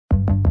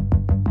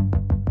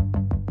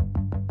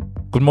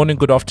Good morning,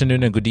 good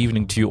afternoon, and good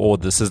evening to you all.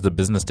 This is the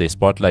Business Day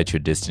Spotlight, your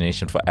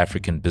destination for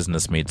African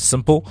business made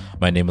simple.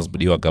 My name is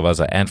Mudiwa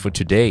Gavaza, and for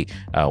today,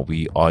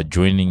 we are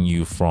joining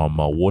you from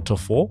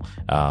Waterfall,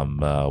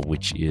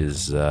 which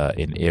is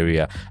an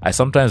area I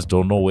sometimes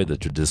don't know whether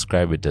to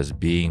describe it as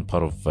being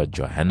part of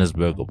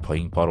Johannesburg or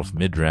being part of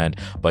Midrand,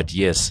 but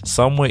yes,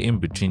 somewhere in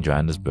between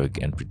Johannesburg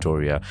and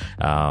Pretoria.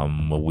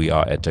 We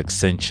are at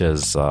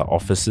Accenture's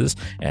offices,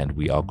 and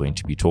we are going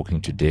to be talking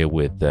today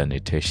with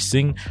Nitesh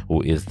Singh,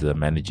 who is the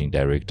managing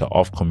director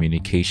of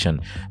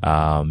communication,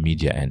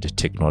 media and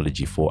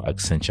technology for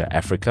Accenture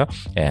Africa,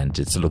 and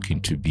it's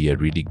looking to be a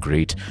really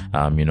great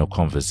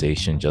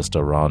conversation just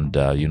around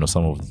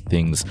some of the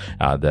things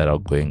that are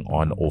going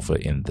on over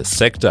in the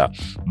sector.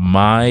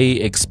 My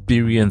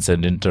experience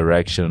and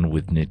interaction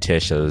with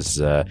Nitesh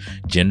has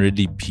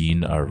generally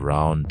been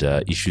around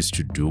issues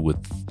to do with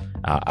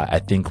I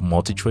think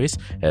multi-choice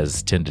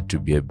has tended to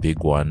be a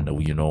big one.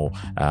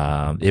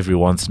 Every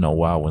once in a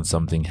while when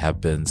something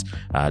happens,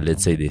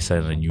 let's say they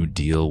sign a new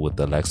deal with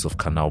the likes of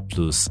Canal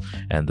Plus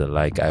and the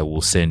like, I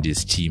will send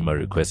his team a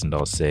request and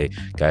I'll say,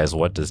 guys,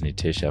 what does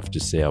Nitesh have to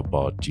say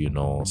about,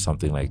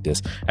 something like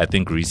this? I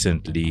think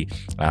recently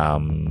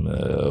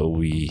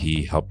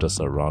he helped us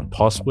around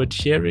password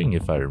sharing,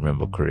 if I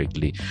remember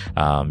correctly.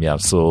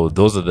 So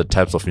those are the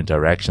types of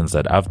interactions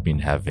that I've been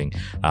having,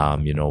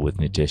 with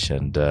Nitesh,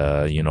 and,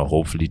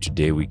 hopefully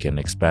today we can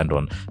expand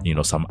on,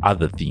 some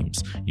other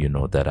themes,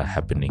 that are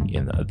happening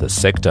in the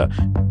sector.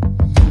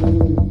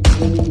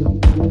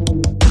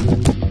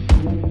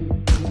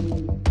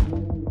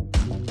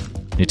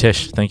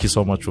 Nitesh, thank you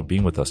so much for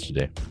being with us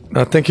today.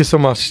 Thank you so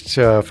much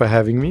for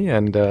having me,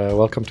 and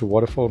welcome to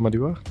Waterfall,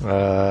 Mudiwa.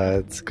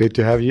 It's great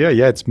to have you here.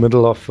 Yeah, it's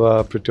middle of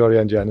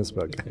Pretoria and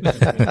Johannesburg.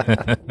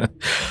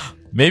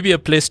 Maybe a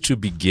place to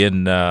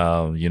begin,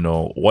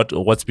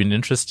 what's been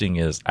interesting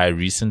is I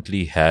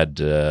recently had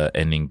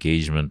an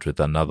engagement with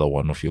another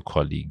one of your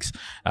colleagues,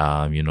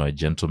 a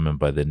gentleman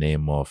by the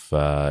name of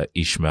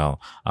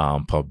Ishmael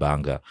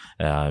Pabanga,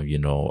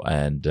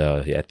 and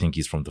I think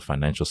he's from the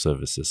financial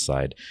services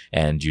side.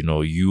 And,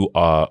 you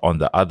are on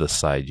the other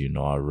side,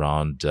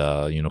 around,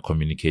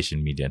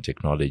 communication, media and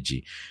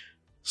technology.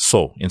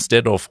 So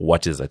instead of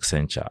what is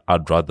Accenture,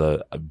 I'd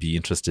rather be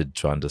interested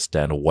to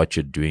understand what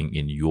you're doing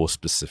in your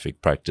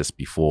specific practice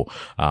before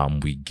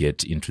we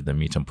get into the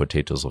meat and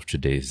potatoes of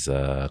today's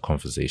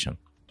conversation.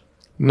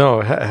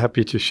 No,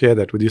 happy to share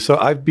that with you. So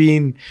I've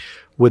been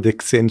with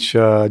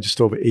Accenture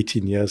just over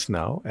 18 years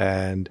now,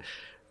 and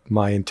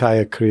my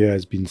entire career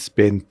has been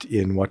spent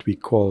in what we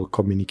call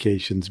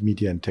communications,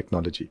 media and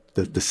technology,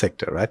 the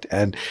sector, right?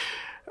 And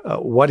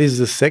what is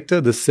the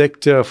sector? The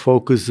sector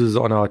focuses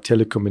on our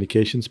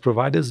telecommunications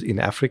providers in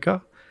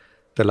Africa,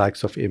 the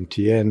likes of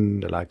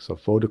MTN, the likes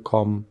of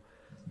Vodacom,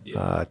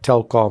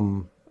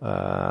 Telkom,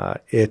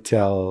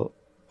 Airtel,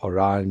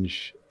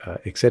 Orange,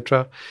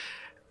 etc.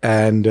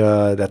 And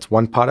that's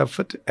one part of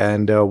it.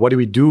 And what do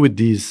we do with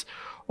these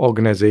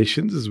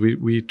organizations is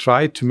we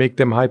try to make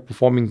them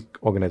high-performing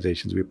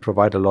organizations. We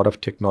provide a lot of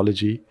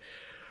technology,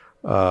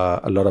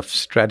 a lot of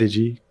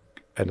strategy,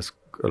 and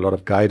a lot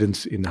of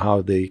guidance in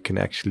how they can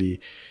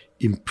actually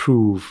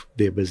improve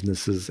their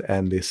businesses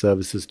and their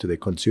services to their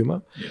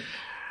consumer. Yeah.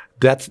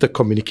 That's the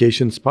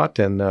communications part.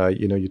 And,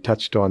 you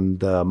touched on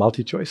the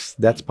multi-choice.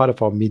 That's part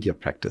of our media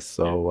practice.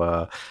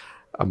 So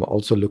I'm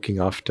also looking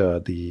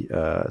after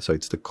so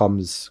it's the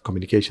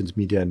communications,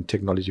 media and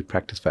technology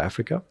practice for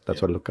Africa.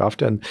 That's what I look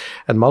after. And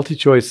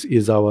multi-choice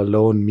is our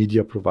lone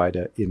media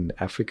provider in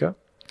Africa.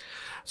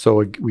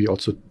 So we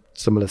also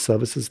similar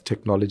services,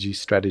 technology,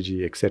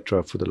 strategy,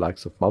 etc., for the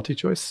likes of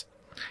MultiChoice.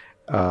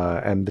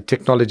 And the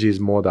technology is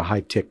more the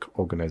high-tech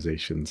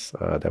organizations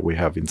that we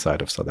have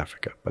inside of South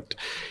Africa. But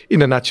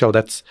in a nutshell,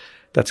 that's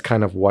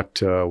kind of what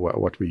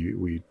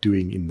we're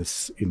doing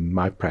in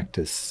my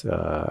practice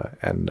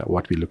and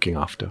what we're looking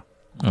after.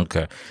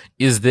 Okay.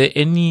 Is there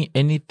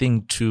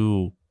anything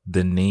to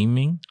the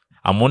naming?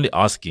 I'm only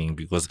asking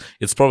because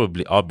it's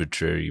probably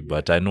arbitrary,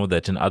 but I know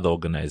that in other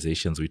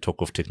organizations, we talk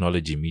of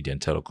technology, media,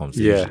 and telecoms.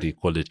 They usually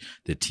call it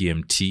the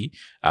TMT.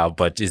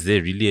 But is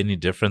there really any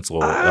difference,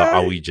 or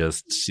are we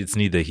just, it's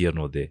neither here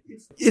nor there?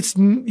 It's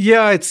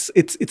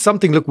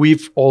something, look,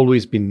 we've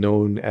always been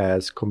known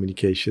as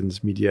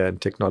communications, media, and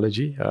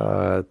technology.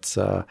 It's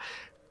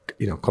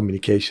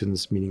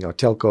communications, meaning our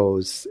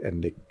telcos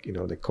and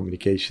the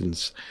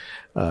communications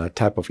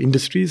type of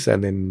industries,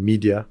 and then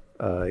media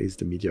is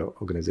the media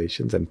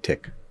organizations and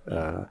tech,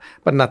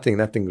 but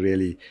nothing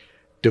really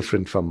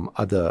different from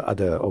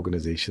other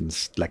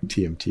organizations like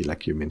TMT,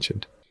 like you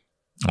mentioned.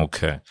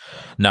 Okay,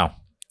 now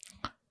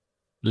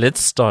let's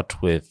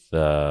start with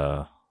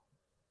I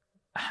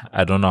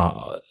don't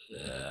know.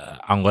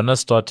 I'm gonna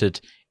start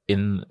it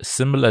in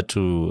similar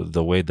to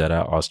the way that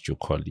I asked your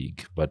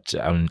colleague, but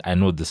I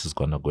know this is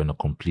gonna go in a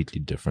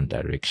completely different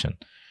direction.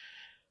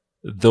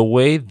 The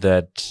way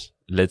that,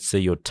 let's say,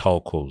 your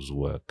telcos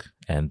work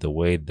and the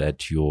way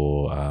that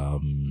your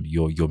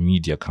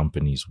media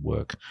companies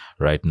work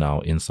right now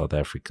in South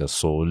Africa.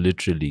 So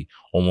literally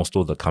almost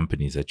all the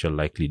companies that you're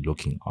likely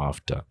looking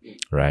after,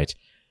 right?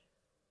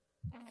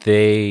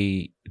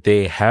 they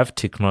have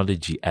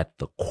technology at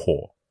the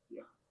core,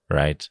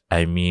 right?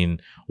 I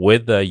mean,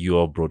 whether you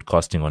are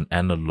broadcasting on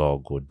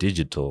analog or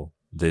digital,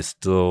 there's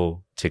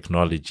still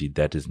technology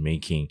that is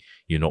making,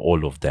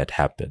 all of that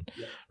happen,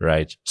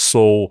 right?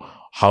 So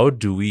how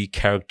do we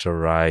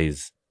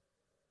characterize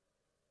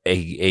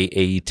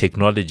a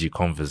technology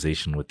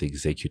conversation with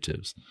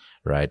executives,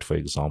 right? For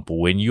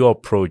example, when you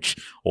approach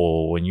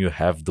or when you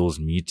have those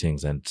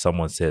meetings and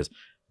someone says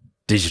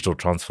digital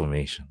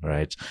transformation,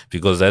 right?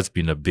 Because that's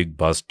been a big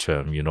buzz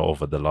term,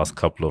 over the last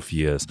couple of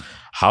years.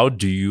 How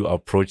do you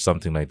approach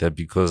something like that?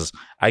 Because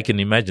I can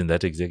imagine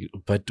that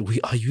but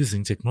we are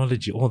using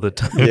technology all the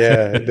time.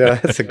 Yeah,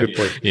 that's a good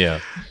point.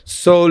 Yeah.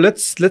 So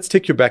let's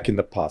take you back in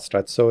the past,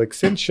 right? So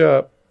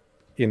Accenture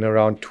in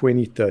around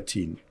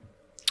 2013,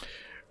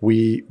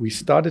 we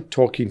started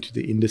talking to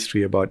the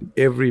industry about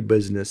every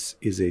business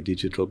is a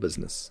digital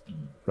business,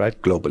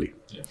 right? Globally.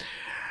 Yeah.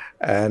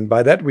 And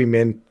by that, we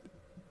meant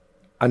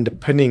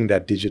underpinning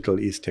that digital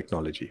is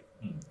technology,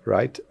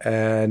 right?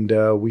 And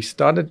we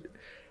started,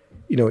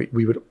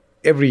 we would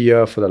every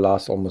year for the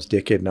last almost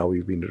decade now,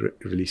 we've been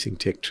releasing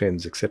tech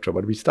trends, etc.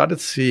 But we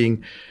started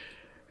seeing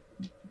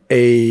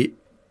a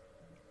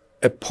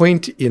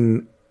point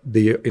in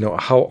the,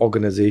 how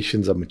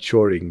organizations are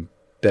maturing,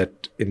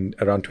 that in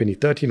around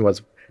 2013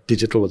 was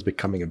digital was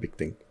becoming a big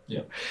thing.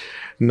 Yeah.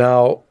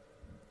 Now,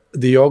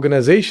 the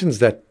organizations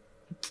that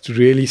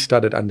really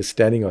started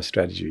understanding our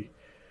strategy,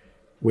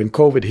 when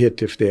COVID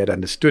hit, if they had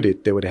understood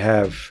it, they would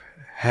have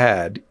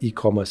had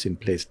e-commerce in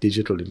place,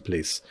 digital in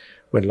place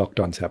when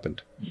lockdowns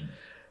happened.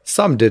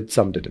 Some did,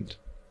 some didn't.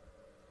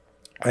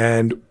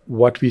 And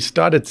what we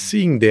started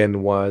seeing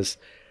then was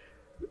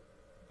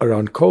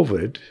around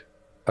COVID,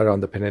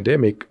 around the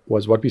pandemic,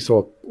 was what we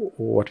saw,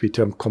 what we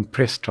term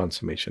compressed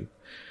transformation.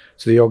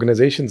 So the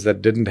organizations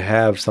that didn't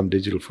have some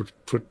digital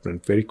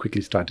footprint very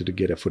quickly started to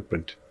get a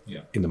footprint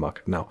in the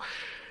market. Now,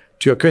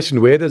 to your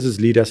question, where does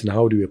this lead us and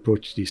how do we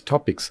approach these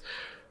topics?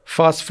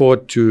 Fast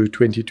forward to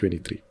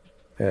 2023.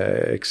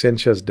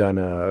 Accenture has done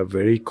a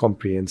very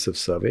comprehensive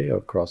survey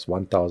across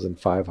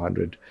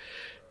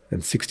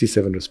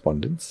 1,567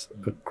 respondents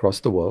across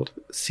the world,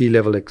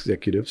 C-level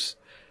executives,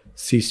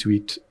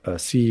 C-suite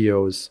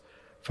CEOs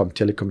from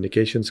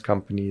telecommunications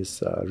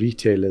companies,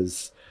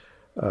 retailers,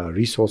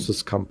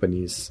 resources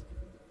companies,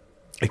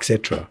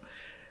 etc.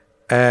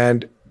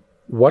 And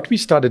what we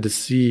started to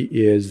see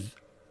is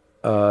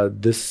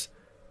this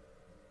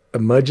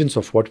emergence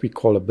of what we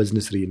call a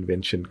business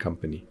reinvention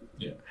company.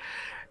 Yeah.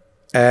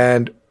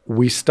 And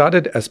we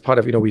started as part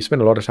of, we spend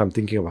a lot of time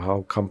thinking of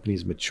how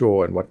companies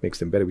mature and what makes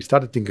them better. We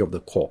started thinking of the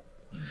core.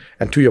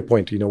 And to your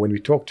point, when we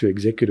talk to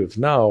executives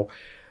now,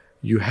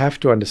 you have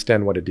to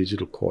understand what a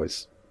digital core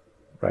is,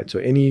 right? So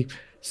any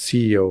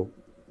CEO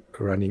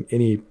running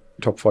any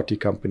top 40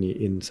 company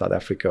in South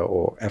Africa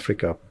or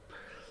Africa,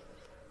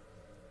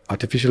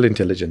 artificial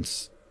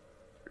intelligence,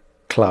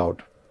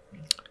 cloud,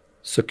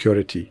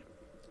 security,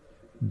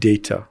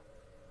 data,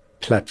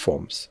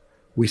 platforms,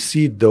 we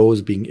see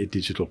those being a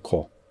digital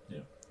core. Yeah.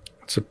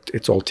 So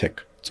it's all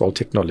tech. It's all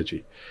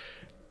technology.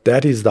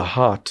 That is the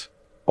heart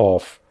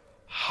of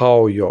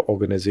how your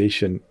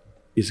organization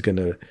is going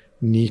to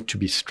need to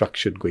be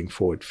structured going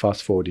forward,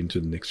 fast forward into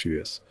the next few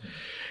years.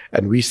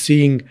 And we're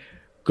seeing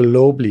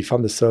globally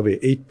from the survey,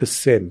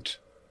 8%,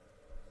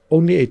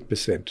 only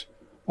 8%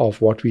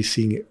 of what we're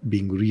seeing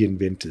being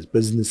reinvented,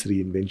 business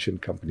reinvention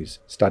companies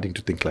starting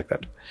to think like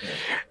that.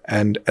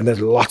 And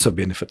there's lots of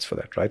benefits for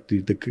that, right?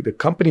 The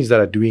companies that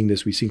are doing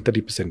this, we're seeing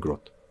 30%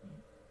 growth.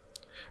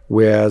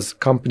 Whereas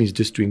companies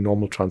just doing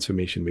normal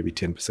transformation, maybe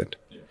 10%.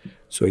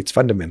 So it's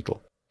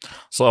fundamental.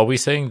 So are we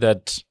saying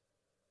that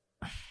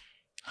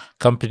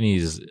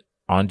companies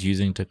aren't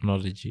using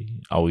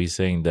technology? Are we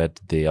saying that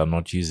they are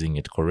not using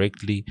it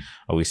correctly?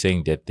 Are we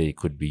saying that they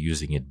could be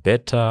using it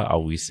better? Are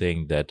we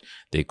saying that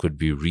they could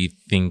be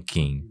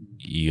rethinking,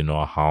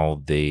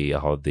 how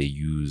they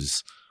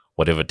use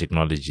whatever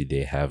technology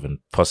they have and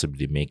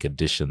possibly make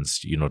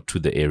additions, to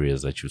the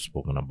areas that you've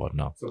spoken about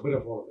now? So a bit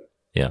of all of that.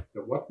 Yeah.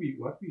 So what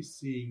we're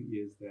seeing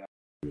is that.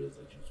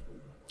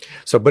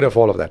 So a bit of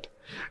all of that.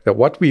 Now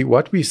what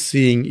we're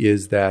seeing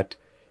is that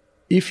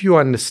if you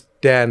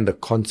understand the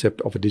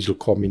concept of a digital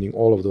core, meaning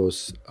all of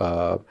those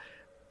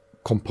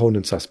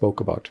components I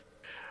spoke about,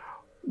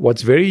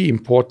 what's very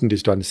important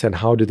is to understand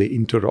how do they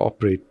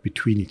interoperate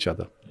between each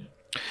other.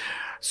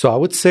 So I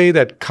would say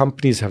that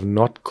companies have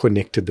not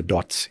connected the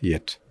dots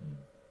yet.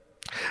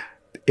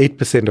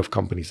 8% of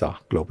companies are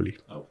globally.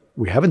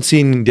 We haven't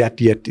seen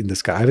that yet in the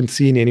sky. I haven't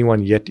seen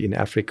anyone yet in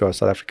Africa or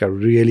South Africa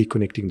really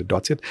connecting the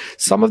dots yet.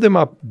 Some of them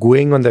are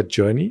going on that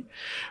journey,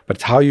 but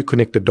it's how you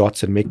connect the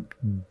dots and make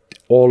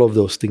all of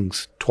those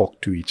things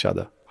talk to each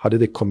other. How do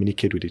they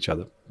communicate with each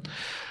other?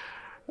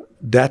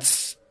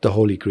 That's the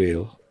holy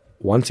grail.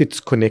 Once it's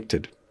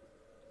connected,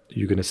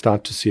 you're going to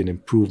start to see an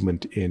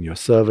improvement in your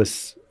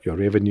service, your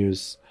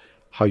revenues,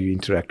 how you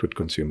interact with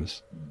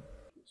consumers.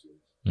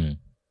 Mm.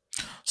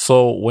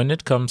 So when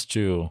it comes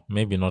to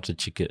maybe not a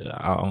chicken,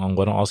 I'm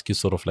going to ask you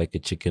sort of like a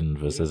chicken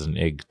versus an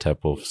egg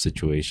type of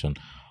situation.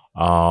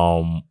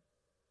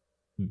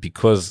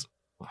 because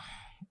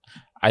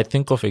I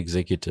think of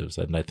executives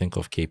and I think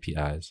of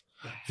KPIs,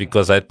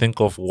 because I think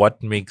of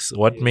what makes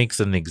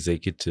an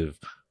executive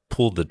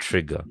pull the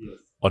trigger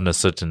on a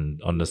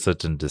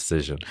certain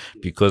decision,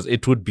 because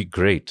it would be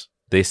great.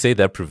 They say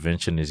that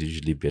prevention is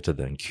usually better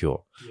than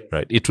cure,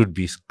 right? It would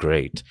be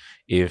great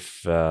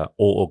if all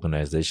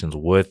organizations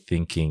were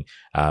thinking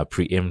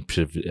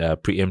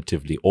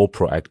preemptively or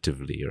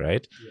proactively,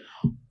 right?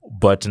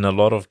 But in a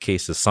lot of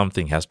cases,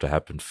 something has to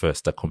happen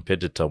first. A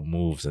competitor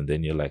moves, and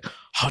then you're like,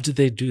 how did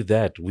they do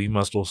that? We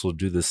must also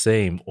do the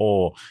same.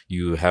 Or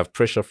you have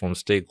pressure from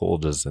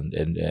stakeholders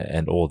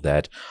and all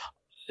that.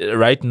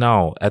 Right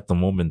now, at the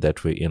moment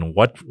that we're in,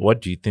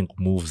 what do you think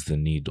moves the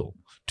needle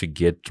to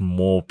get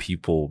more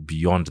people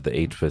beyond the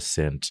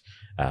 8%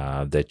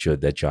 that you're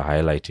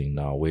highlighting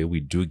now, where we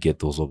do get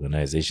those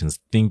organizations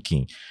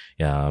thinking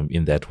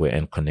in that way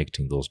and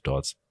connecting those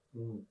dots?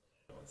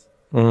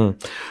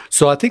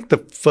 So I think the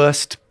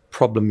first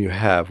problem you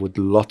have with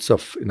lots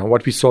of,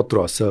 what we saw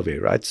through our survey,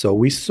 right? So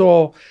we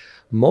saw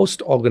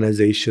most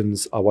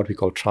organizations are what we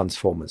call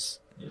transformers.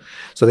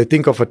 So they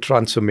think of a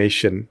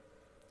transformation,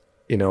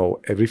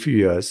 every few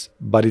years,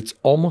 but it's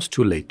almost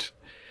too late.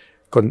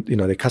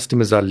 The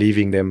customers are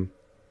leaving them,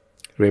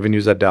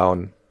 revenues are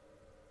down,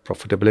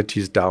 profitability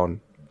is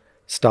down,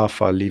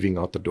 staff are leaving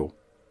out the door.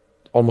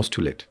 Almost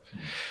too late.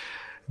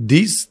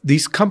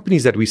 These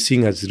companies that we're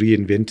seeing as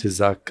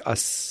reinventors are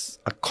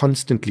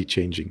constantly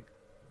changing.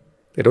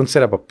 They don't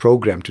set up a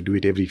program to do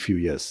it every few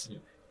years.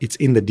 It's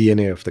in the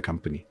DNA of the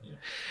company.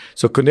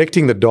 So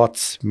connecting the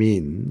dots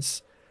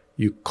means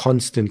you're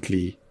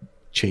constantly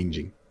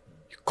changing.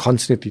 You're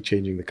constantly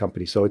changing the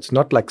company. So it's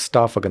not like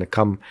staff are going to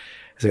come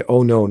and say,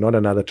 oh no, not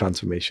another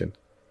transformation.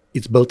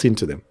 It's built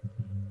into them,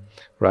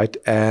 right?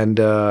 And,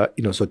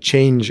 so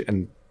change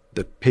and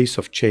the pace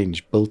of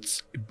change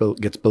gets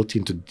built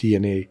into the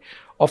DNA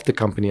of the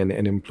company, and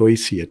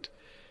employees see it.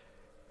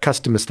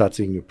 Customers start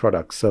seeing new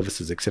products,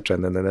 services, etc.,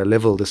 and then at a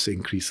level this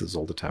increases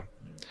all the time.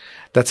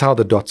 That's how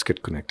the dots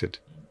get connected.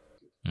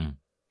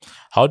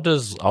 How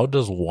does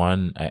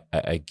one,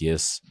 I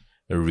guess,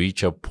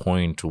 reach a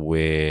point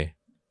where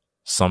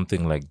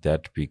something like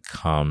that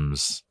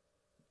becomes,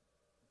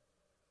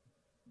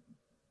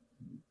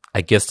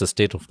 I guess, the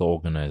state of the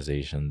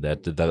organization,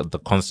 that the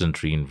constant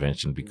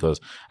reinvention? Because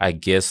I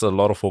guess a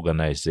lot of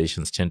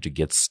organizations tend to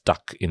get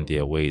stuck in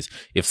their ways.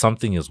 If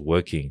something is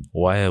working,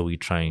 why are we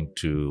trying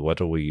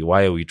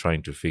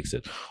to fix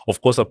it?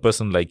 Of course, a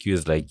person like you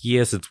is like,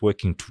 yes, it's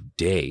working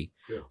today,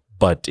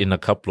 but in a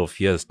couple of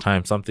years'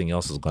 time, something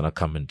else is going to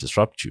come and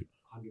disrupt you.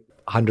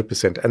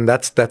 100%. And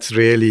that's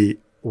really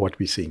what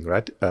we're seeing,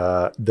 right?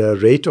 The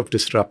rate of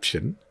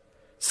disruption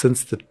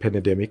since the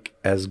pandemic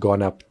has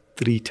gone up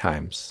 3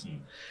 times.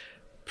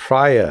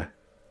 Prior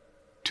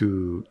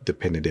to the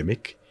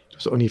pandemic, it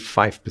was only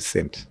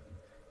 5%.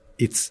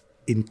 It's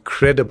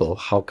incredible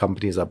how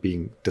companies are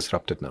being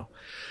disrupted now.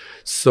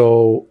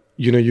 So,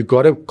 you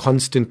got to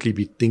constantly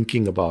be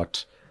thinking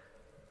about,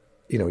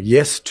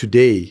 yes,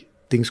 today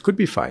things could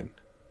be fine,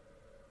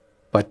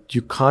 but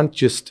you can't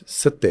just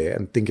sit there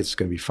and think it's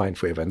going to be fine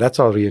forever. And that's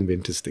how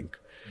reinventors think.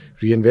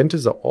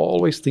 Reinventors are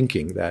always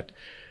thinking that,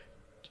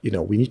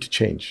 we need to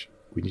change.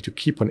 We need to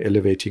keep on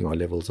elevating our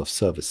levels of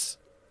service.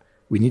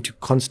 We need to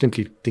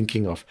constantly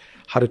thinking of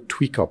how to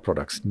tweak our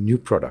products, new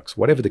products,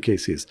 whatever the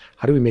case is.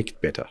 How do we make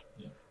it better?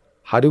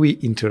 How do we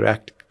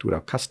interact with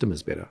our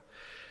customers better?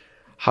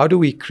 How do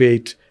we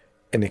create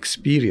an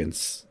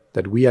experience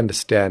that we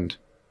understand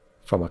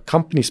from a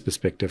company's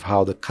perspective,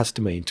 how the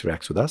customer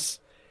interacts with us,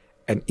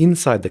 and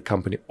inside the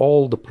company,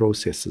 all the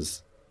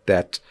processes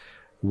that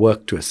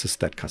work to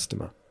assist that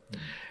customer.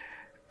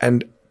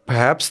 And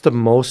perhaps the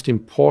most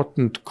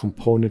important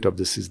component of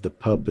this is the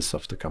purpose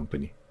of the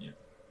company.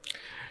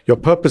 Your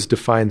purpose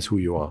defines who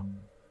you are.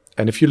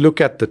 And if you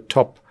look at the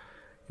top,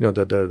 the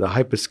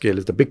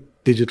hyperscalers, the big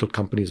digital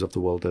companies of the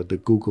world, the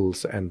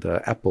Googles and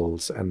the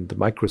Apples and the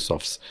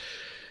Microsofts,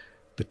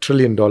 the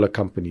trillion-dollar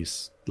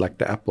companies like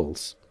the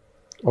Apples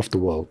of the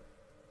world,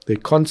 they're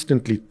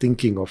constantly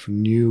thinking of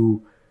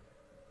new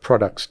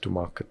products to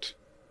market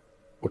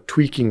or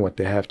tweaking what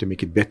they have to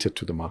make it better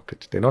to the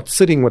market. They're not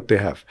sitting what they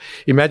have.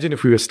 Imagine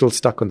if we were still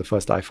stuck on the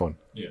first iPhone.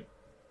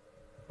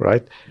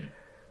 Right?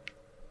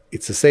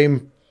 It's the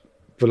same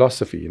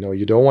philosophy.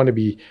 You don't want to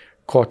be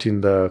caught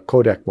in the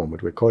Kodak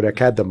moment where Kodak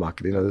had the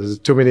market. There's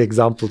too many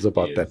examples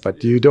about that,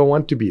 but you don't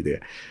want to be there.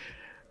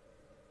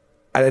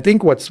 And I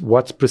think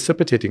what's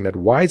precipitating that,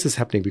 why is this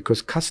happening?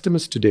 Because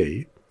customers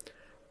today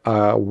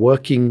are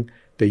working,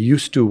 they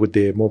used to, with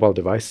their mobile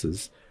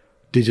devices,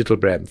 digital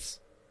brands,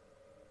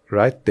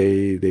 right?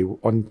 They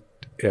on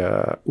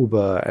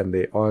Uber, and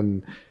they're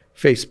on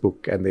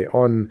Facebook, and they're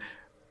on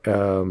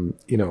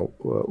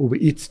Uber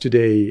Eats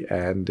today,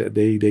 and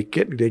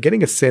they're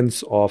getting a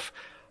sense of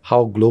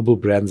how global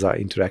brands are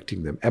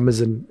interacting them.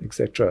 Amazon,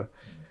 etc.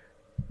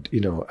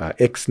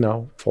 X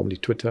now, formerly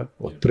Twitter,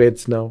 or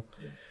Threads now.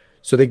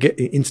 So they get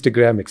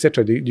Instagram,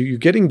 etc. You're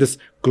getting this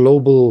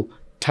global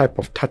type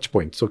of touch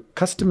point. So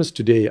customers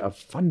today are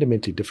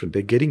fundamentally different.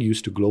 They're getting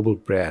used to global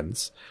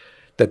brands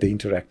that they're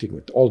interacting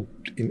with, all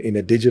in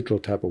a digital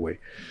type of way.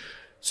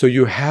 So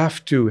you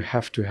have to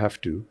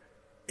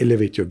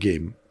elevate your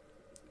game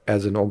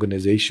as an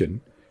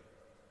organization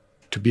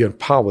to be on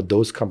par with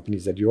those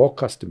companies that your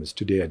customers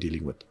today are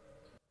dealing with.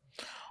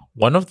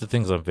 One of the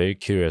things I'm very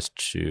curious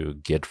to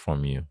get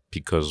from you,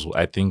 because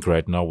I think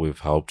right now we've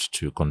helped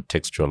to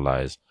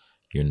contextualize,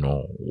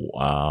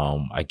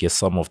 I guess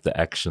some of the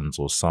actions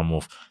or some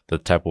of the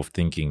type of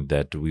thinking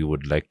that we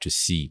would like to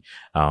see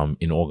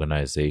in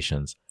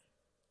organizations.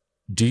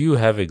 Do you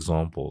have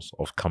examples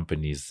of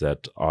companies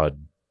that are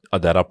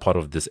part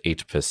of this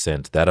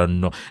 8% that are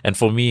no, and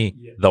for me,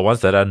 the ones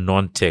that are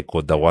non-tech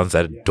or the ones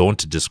that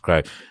don't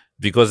describe,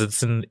 because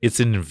it's in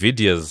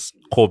NVIDIA's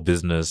core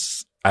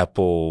business,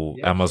 Apple,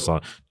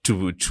 Amazon,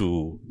 to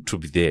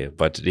be there.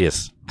 But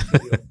yes.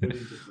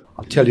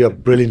 I'll tell you a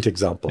brilliant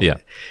example. Yeah.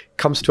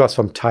 Comes to us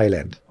from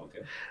Thailand.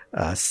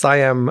 Okay.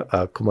 Siam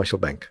Commercial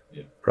Bank,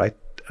 right?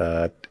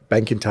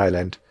 Bank in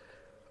Thailand.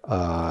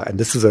 And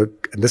this is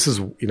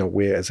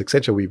where as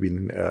Accenture we've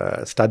been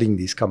studying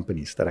these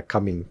companies that are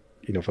coming,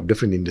 from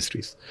different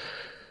industries.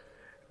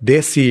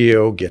 Their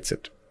CEO gets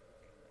it.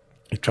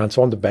 He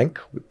transformed the bank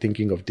with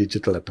thinking of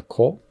digital at the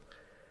core.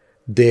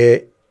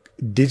 Their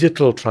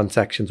digital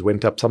transactions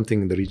went up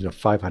something in the region of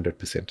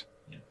 500%.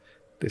 Yeah.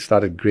 They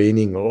started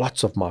gaining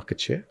lots of market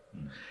share,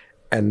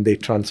 and they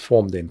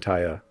transformed the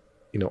entire,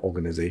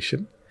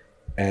 organization.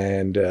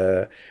 And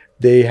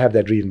they have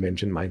that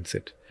reinvention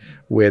mindset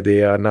where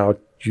they are now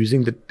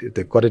using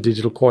they've got a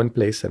digital core in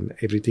place and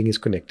everything is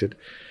connected.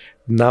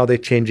 Now they're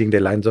changing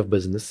their lines of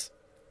business,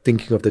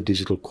 thinking of the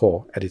digital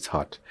core at its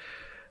heart.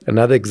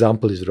 Another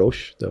example is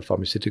Roche, the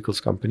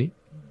pharmaceuticals company.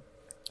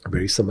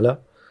 Very similar.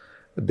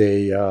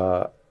 They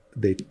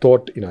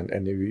thought,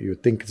 and you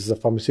think this is a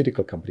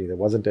pharmaceutical company. There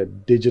wasn't a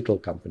digital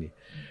company.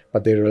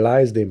 But they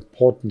realized the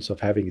importance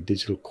of having a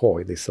digital core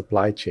in their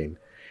supply chain,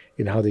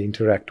 in how they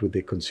interact with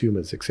their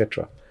consumers,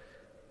 etc.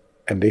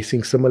 And they're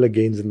seeing similar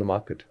gains in the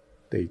market.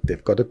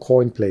 They've got a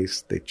core in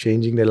place. They're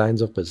changing their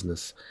lines of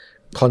business,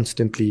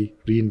 constantly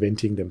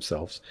reinventing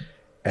themselves.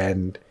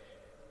 And,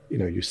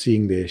 you're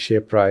seeing their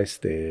share price,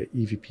 their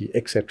EVP,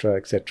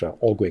 etc.,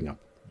 all going up.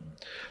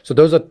 So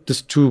those are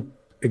just two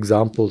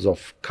examples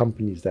of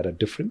companies that are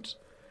different,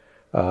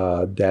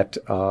 that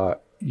are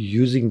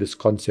using this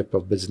concept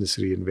of business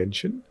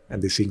reinvention,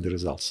 and they're seeing the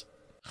results.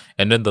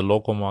 And then the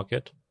local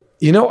market?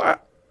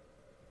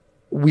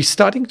 We're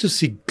starting to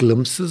see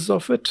glimpses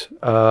of it.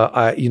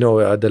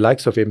 The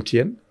likes of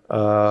MTN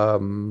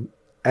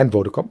and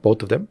Vodacom,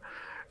 both of them.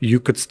 You're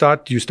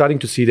starting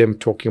to see them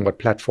talking about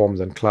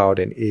platforms and cloud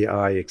and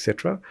AI,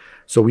 etc.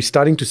 So we're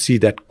starting to see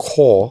that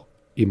core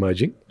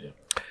emerging. Yeah.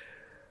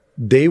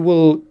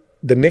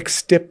 The next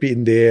step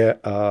in their,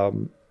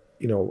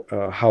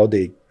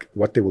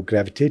 what they will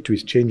gravitate to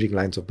is changing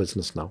lines of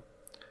business now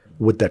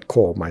with that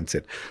core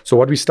mindset. So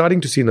what we're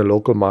starting to see in the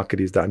local market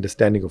is the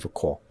understanding of a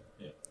core.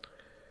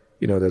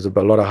 Yeah. There's a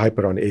lot of hype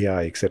around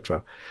AI,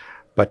 etc.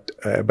 But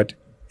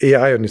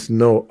AI on its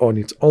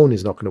own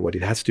is not going to work.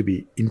 It has to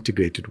be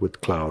integrated with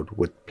cloud,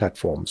 with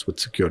platforms, with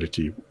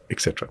security,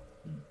 etc.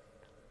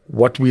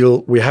 What we're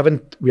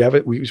going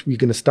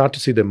to start to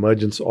see the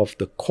emergence of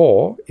the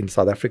core in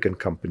South African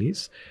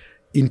companies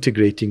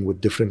integrating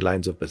with different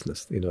lines of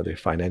business, their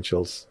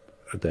financials,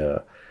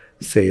 the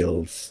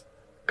sales,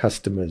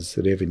 customers,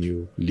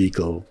 revenue,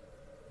 legal,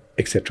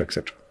 etc.,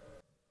 etc.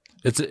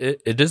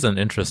 It is an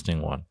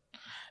interesting one.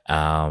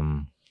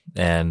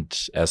 And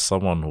as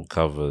someone who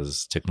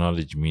covers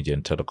technology, media,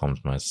 and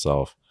telecoms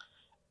myself,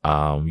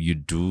 you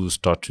do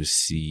start to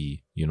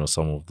see,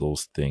 some of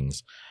those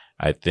things.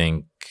 I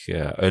think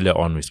earlier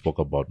on we spoke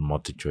about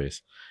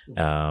multi-choice.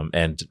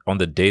 And on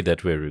the day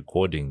that we're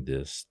recording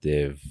this,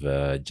 they've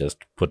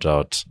just put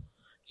out,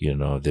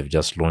 they've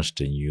just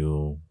launched a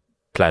new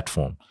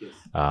platform,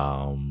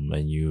 a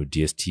new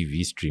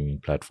DSTV streaming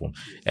platform.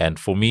 And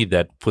for me,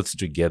 that puts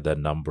together a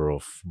number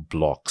of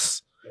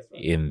blocks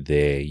in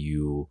there.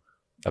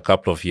 A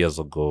couple of years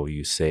ago,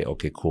 you say,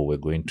 okay, cool, we're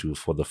going to,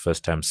 for the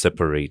first time,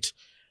 separate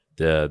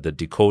the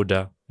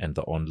decoder and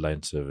the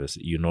online service.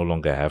 You no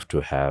longer have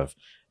to have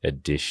a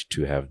dish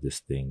to have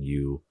this thing.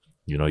 You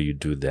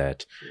do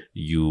that.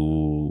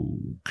 You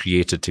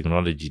create a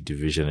technology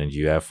division and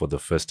you have for the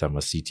first time a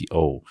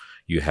CTO.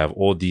 You have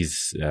all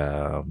these,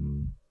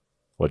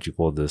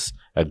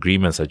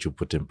 agreements that you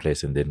put in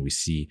place, and then we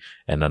see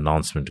an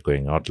announcement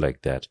going out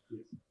like that.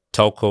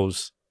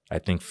 Telcos, I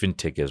think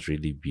fintech has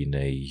really been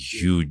a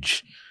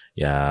huge,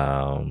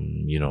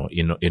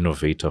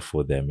 innovator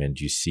for them. And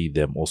you see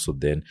them also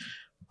then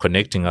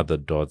connecting other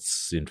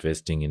dots,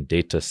 investing in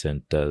data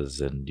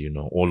centers and,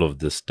 all of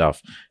this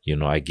stuff,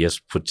 I guess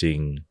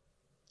putting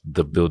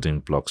the building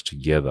blocks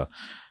together.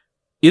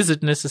 Is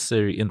it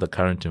necessary in the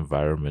current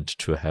environment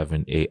to have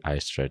an AI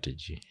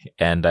strategy?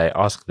 And I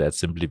ask that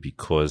simply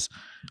because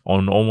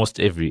on almost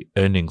every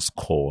earnings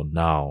call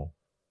now,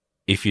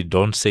 if you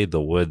don't say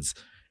the words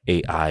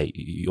AI,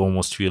 you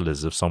almost feel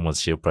as if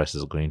someone's share price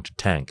is going to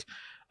tank.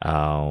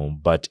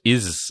 But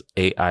is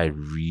AI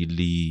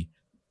really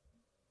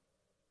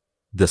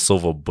the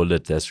silver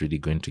bullet that's really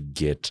going to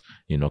get,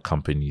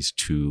 companies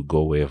to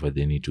go wherever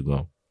they need to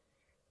go?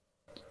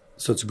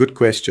 So it's a good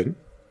question.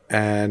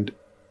 And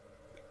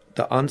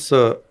the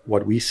answer,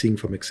 what we're seeing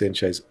from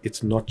Accenture is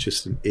it's not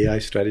just an AI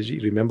strategy.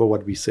 Remember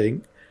what we're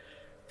saying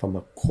from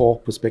a core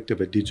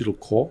perspective, a digital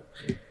core.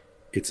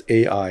 It's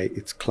AI,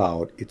 it's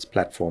cloud, it's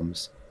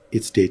platforms,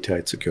 it's data,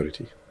 it's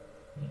security.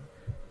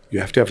 You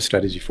have to have a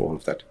strategy for all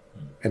of that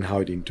and how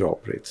it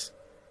interoperates.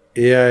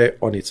 AI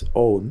on its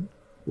own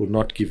will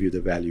not give you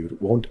the value.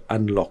 It won't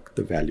unlock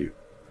the value.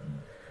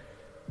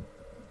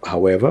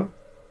 However,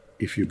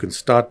 if you can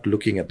start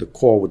looking at the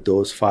core with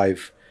those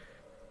 5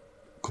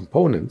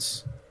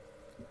 components,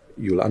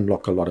 you'll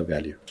unlock a lot of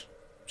value.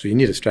 So you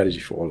need a strategy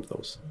for all of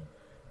those.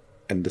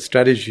 And the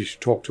strategy should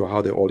talk to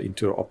how they all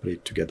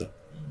interoperate together.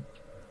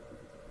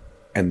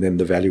 And then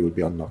the value will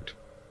be unlocked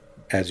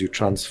as you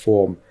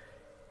transform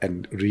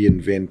and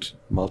reinvent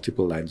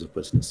multiple lines of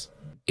business.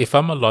 If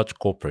I'm a large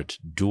corporate,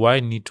 do I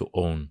need to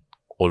own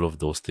all of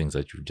those things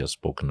that you've just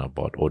spoken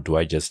about? Or do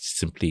I just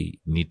simply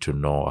need to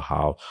know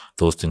how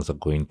those things are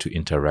going to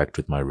interact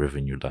with my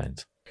revenue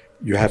lines?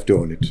 You have to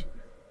own it.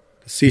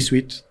 The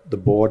C-suite, the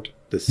board,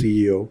 the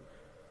CEO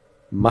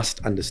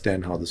must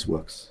understand how this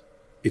works.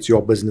 It's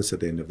your business at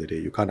the end of the day.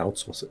 You can't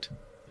outsource it.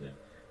 Yeah.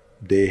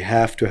 They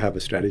have to have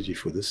a strategy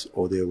for this,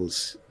 or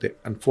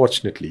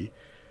unfortunately,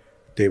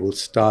 they will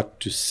start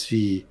to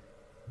see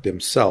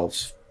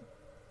themselves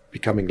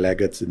becoming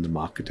laggards in the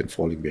market and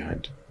falling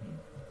behind,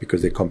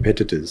 because their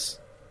competitors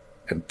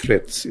and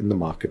threats in the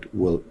market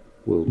will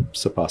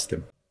surpass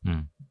them.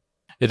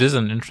 It is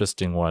an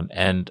interesting one.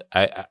 And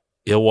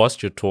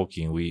whilst you're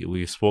talking,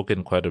 we've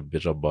spoken quite a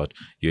bit about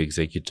your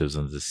executives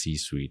in the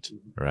C-suite,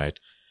 right?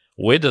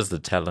 Where does the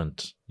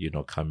talent,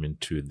 come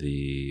into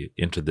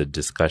the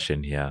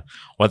discussion here?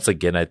 Once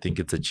again, I think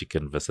it's a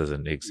chicken versus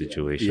an egg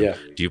situation. Yeah.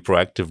 Do you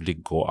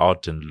proactively go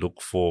out and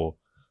look for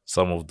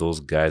some of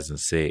those guys and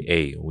say,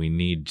 hey, we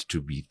need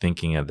to be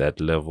thinking at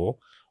that level?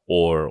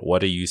 Or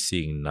what are you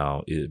seeing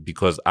now?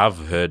 Because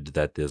I've heard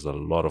that there's a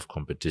lot of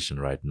competition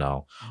right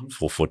now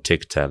for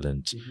tech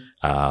talent.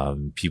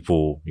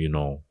 People,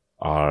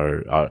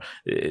 are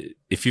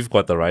if you've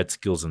got the right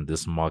skills in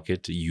this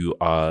market, you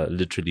are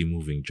literally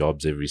moving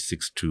jobs every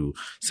 6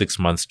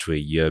 months to a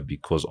year,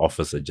 because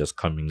offers are just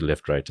coming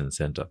left, right, and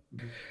center.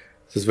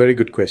 This is a very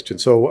good question.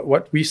 So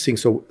what we're seeing,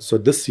 so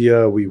this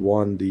year we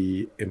won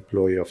the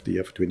Employee of the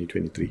Year for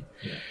 2023.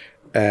 Yeah.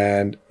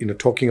 And,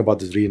 talking about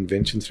this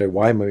reinvention strategy,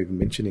 why am I even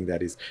mentioning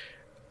that is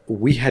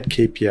we had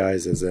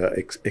KPIs as a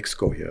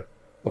exco here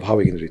of how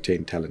we're going to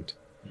retain talent.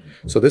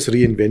 So this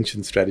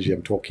reinvention strategy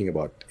I'm talking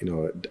about,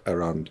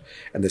 around,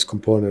 and there's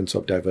components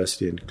of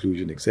diversity and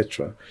inclusion,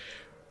 etc.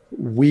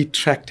 We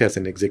tracked as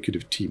an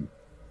executive team,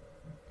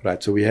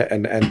 right? So we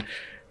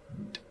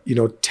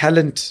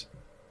talent.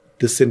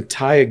 This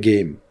entire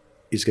game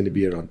is going to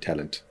be around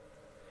talent.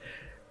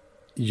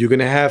 You're going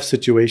to have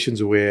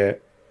situations where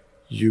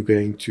you're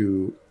going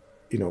to,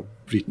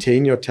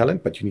 retain your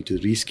talent, but you need to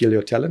reskill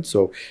your talent.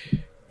 So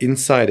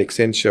inside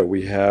Accenture,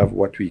 we have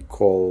what we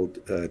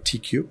called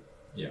TQ.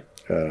 Yeah.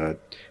 A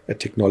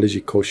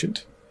technology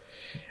quotient,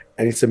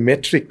 and it's a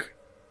metric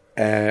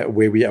where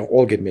we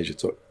all get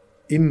measured. So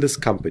in this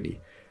company,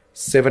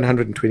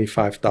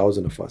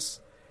 725,000 of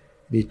us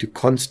need to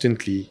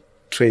constantly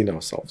train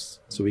ourselves.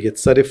 So we get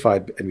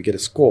certified and we get a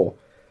score.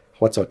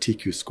 What's our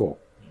TQ score?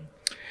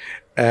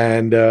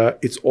 And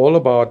it's all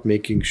about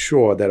making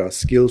sure that our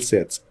skill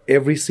sets,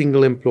 every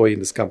single employee in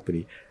this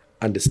company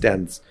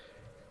understands,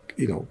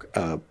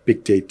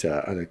 big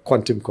data and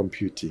quantum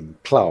computing,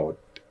 cloud,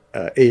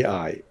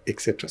 AI,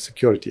 etc.,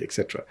 security,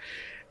 etc.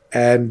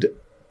 And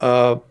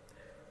you're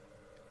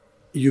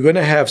going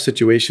to have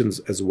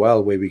situations as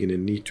well where we're going to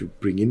need to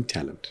bring in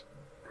talent,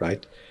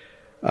 right?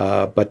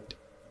 But,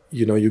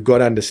 you've got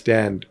to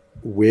understand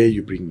where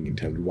you're bringing in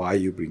talent, why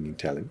you're bringing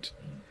talent.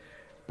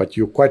 But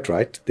you're quite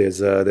right. There's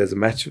a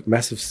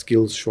massive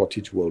skills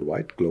shortage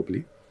worldwide,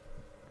 globally.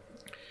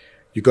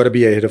 You've got to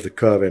be ahead of the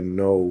curve and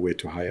know where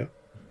to hire,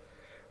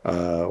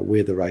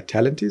 where the right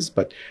talent is.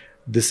 But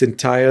this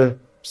entire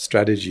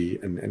strategy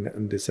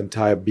and this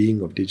entire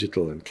being of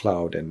digital and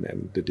cloud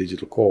and the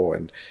digital core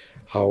and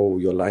how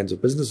your lines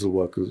of business will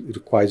work, it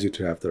requires you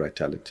to have the right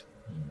talent.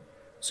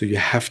 So you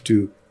have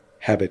to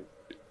have a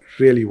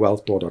really well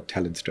thought out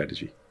talent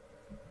strategy.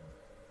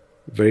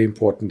 Very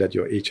important that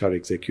your HR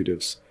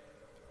executives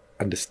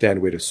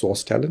understand where to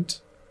source talent,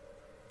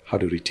 how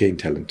to retain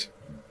talent,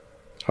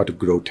 how to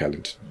grow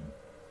talent.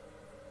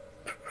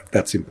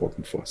 That's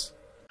important for us.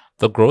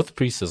 The growth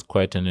piece is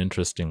quite an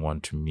interesting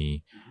one to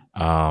me.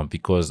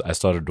 Because I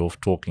started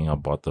off talking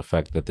about the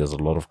fact that there's a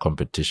lot of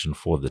competition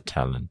for the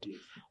talent.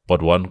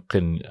 But one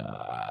can,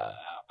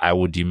 I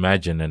would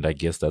imagine, and I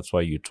guess that's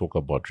why you talk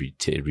about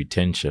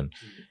retention,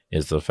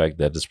 is the fact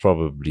that it's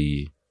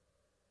probably,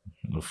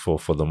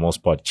 for the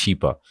most part,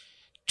 cheaper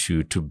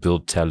to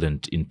build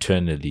talent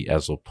internally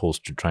as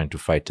opposed to trying to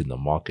fight in the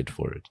market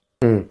for it.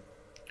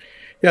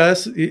 Yeah,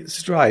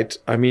 it's right.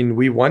 I mean,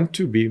 we want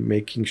to be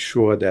making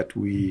sure that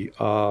we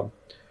are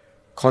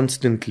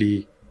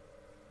constantly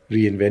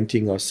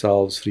reinventing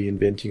ourselves,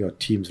 reinventing our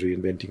teams,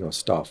 reinventing our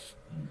staff.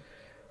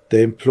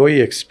 The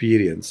employee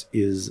experience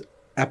is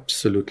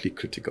absolutely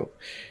critical.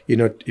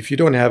 If you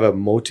don't have a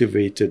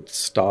motivated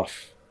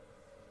staff,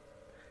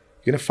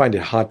 you're going to find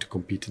it hard to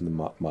compete in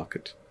the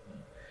market.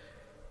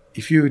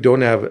 If you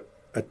don't have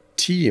a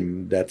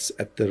team that's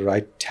at the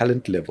right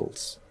talent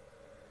levels,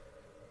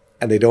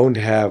 and they don't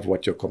have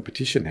what your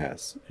competition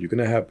has, you're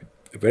going to have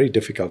a very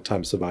difficult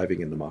time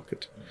surviving in the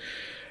market.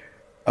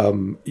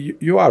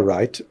 You are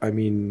right. I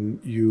mean,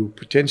 you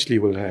potentially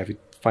will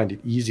find it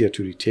easier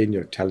to retain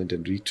your talent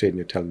and retrain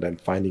your talent than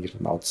finding it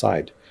from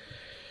outside.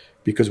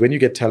 Because when you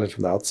get talent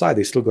from the outside,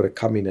 they still got to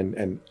come in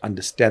and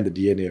understand the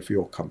DNA of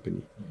your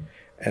company.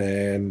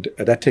 And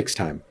that takes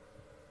time.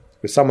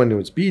 But someone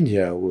who's been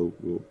here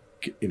will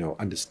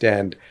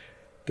understand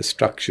the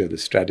structure, the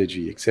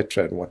strategy,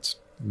 etc., and what's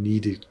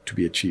needed to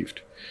be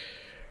achieved.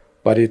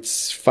 But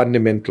it's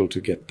fundamental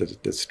to get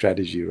the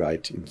strategy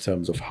right in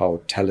terms of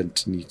how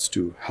talent needs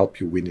to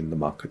help you win in the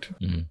market.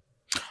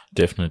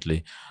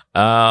 Definitely.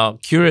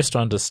 Curious to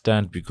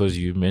understand, because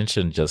you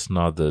mentioned just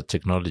now the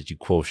technology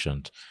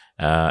quotient,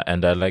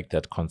 and I like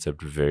that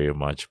concept very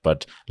much.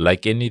 But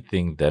like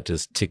anything that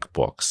is tick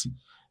box,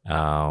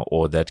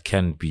 or that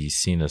can be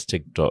seen as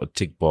tick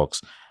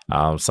box,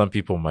 some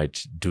people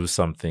might do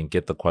something,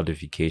 get the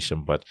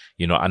qualification, but,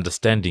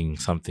 understanding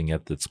something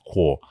at its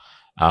core.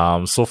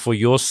 So for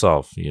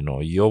yourself,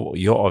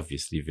 you're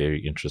obviously very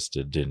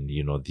interested in,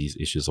 these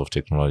issues of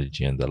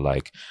technology and the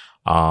like.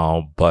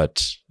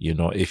 But,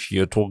 if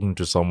you're talking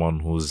to someone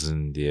who's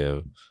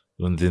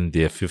within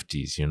their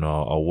 50s,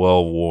 a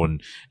well-worn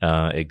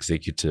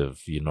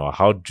executive,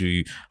 how do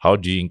you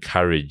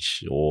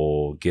encourage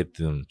or get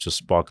them to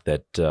spark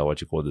that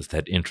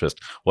that interest?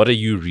 What are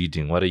you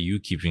reading? What are you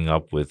keeping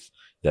up with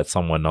that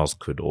someone else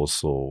could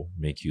also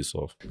make use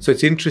of? So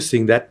it's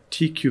interesting that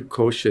TQ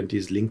quotient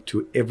is linked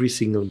to every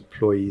single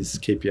employee's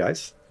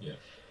KPIs. Yeah.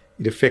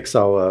 It affects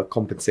our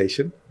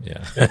compensation.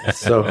 Yeah.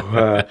 So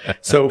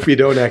if we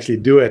don't actually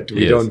do it,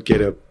 we don't get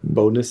a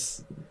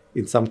bonus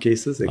in some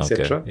cases,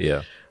 etc. Okay.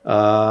 Yeah.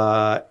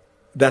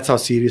 That's how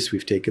serious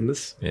we've taken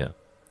this. Yeah.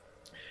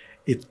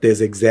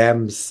 There's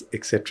exams,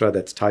 etc.,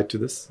 that's tied to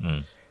this.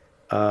 Mm.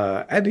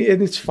 And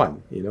it's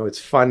fun. It's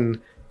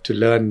fun to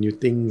learn new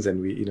things.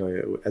 And we,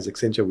 as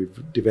Accenture,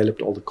 we've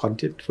developed all the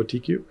content for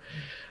TQ.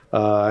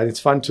 And it's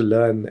fun to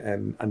learn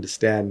and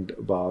understand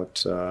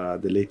about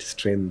the latest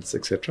trends,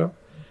 etc.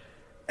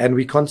 And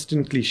we're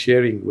constantly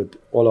sharing with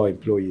all our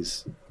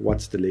employees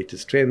what's the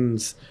latest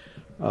trends,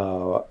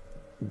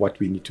 what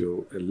we need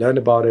to learn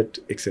about it,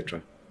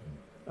 etc.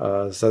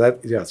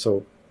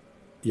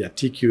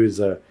 TQ is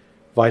a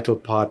vital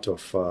part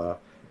of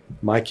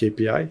my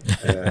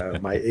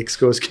KPI, my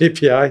Exco's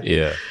KPI.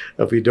 Yeah.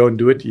 If we don't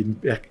do it,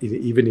 it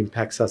even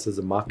impacts us as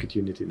a market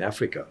unit in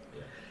Africa.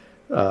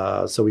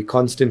 So we're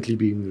constantly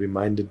being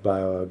reminded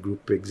by our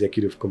group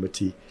executive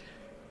committee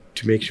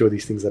to make sure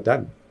these things are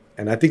done.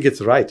 And I think it's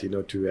right,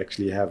 to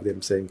actually have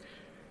them saying,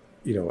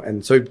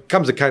 and so it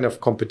becomes a kind of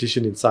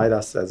competition inside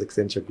us as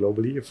Accenture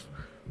globally, of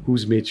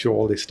who's made sure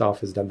all their staff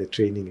has done their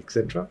training,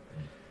 etc.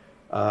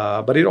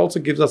 But it also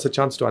gives us a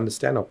chance to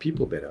understand our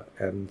people better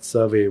and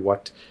survey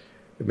what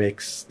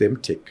makes them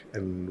tick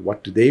and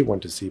what do they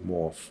want to see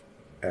more of.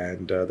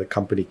 And the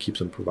company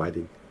keeps on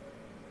providing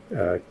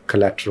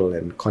collateral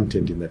and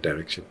content in that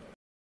direction.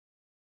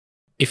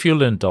 If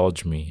you'll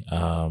indulge me,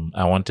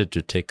 I wanted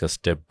to take a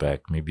step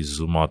back, maybe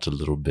zoom out a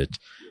little bit,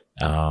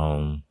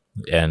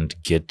 and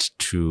get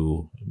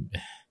to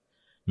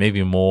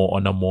maybe more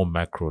on a more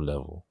macro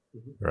level,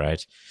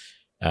 right?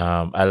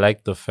 I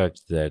like the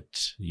fact that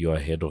you're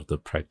head of the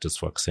practice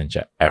for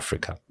Accenture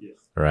Africa,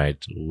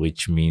 right?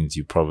 Which means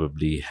you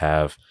probably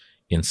have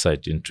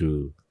insight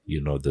into,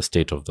 the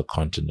state of the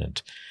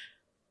continent.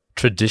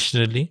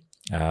 Traditionally,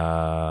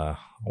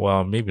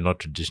 well, maybe not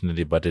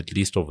traditionally, but at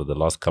least over the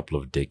last couple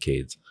of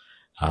decades,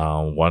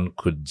 one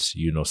could,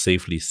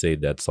 safely say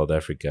that South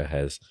Africa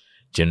has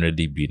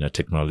generally been a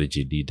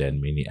technology leader in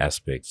many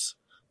aspects.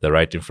 The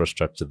right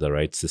infrastructure, the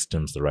right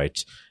systems, the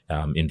right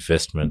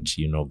investment,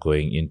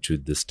 going into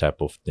this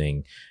type of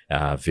thing,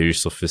 very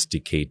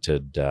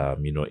sophisticated,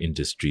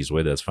 industries,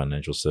 whether it's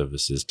financial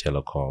services,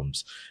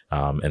 telecoms,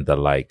 and the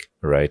like,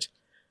 right?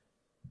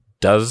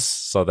 Does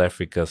South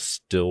Africa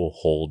still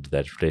hold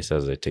that place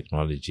as a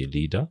technology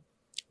leader?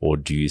 Or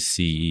do you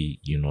see,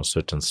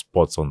 certain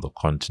spots on the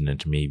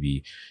continent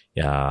maybe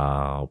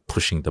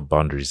pushing the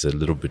boundaries a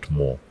little bit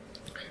more?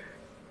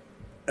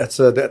 That's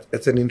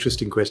an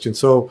interesting question.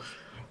 So,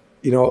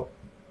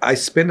 I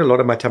spend a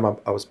lot of my time.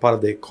 I was part of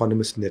the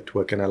Economist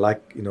Network, and I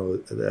like,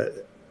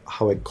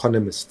 how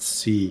economists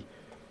see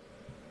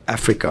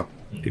Africa.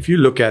 If you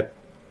look at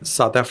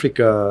South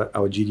Africa,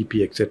 our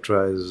GDP,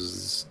 etc.,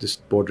 is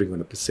just bordering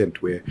on 1%,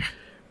 where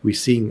we're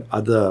seeing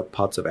other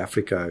parts of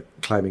Africa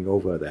climbing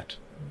over that.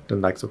 The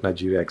likes of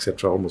Nigeria,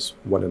 etc., almost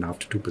 1.5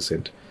 to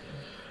 2%.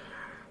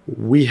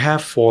 We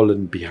have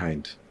fallen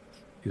behind.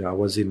 I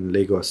was in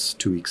Lagos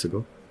 2 weeks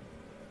ago,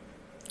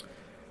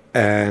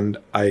 and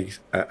I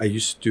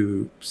used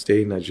to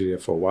stay in Nigeria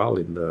for a while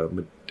in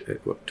the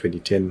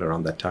 2010,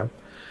 around that time.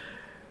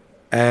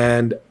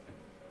 And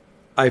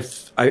I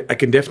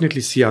can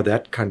definitely see how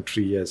that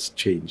country has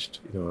changed.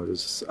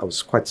 I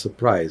was quite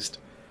surprised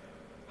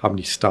how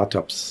many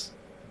startups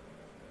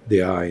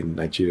there are in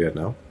Nigeria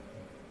now.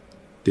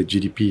 The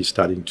GDP is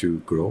starting to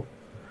grow.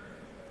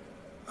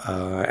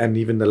 And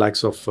even the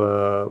likes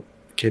of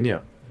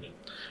Kenya.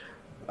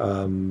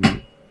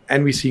 And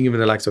we're seeing even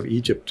the likes of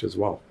Egypt as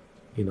well.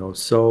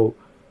 So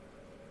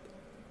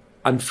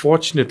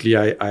unfortunately,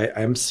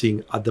 I am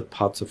seeing other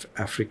parts of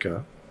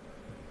Africa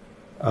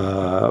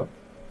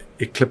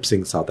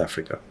eclipsing South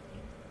Africa.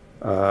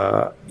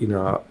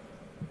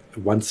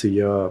 Once a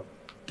year,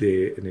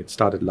 and it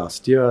started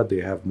last year, they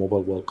have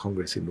Mobile World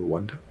Congress in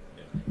Rwanda,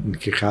 in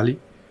Kigali.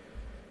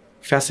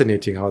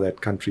 Fascinating how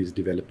that country is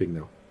developing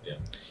now. Yeah.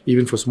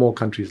 Even for small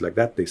countries like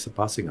that, they're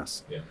surpassing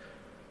us. Yeah.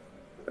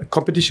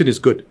 Competition is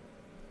good,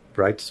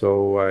 right?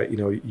 So,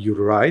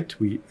 you're right.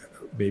 We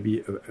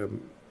maybe a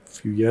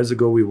few years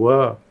ago, we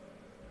were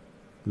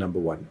number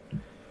one.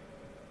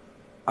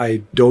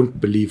 I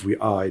don't believe we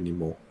are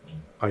anymore.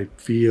 I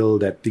feel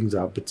that things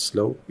are a bit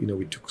slow.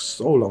 We took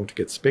so long to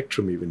get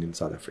spectrum even in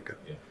South Africa.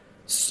 Yeah.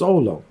 So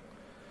long.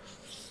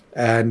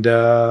 And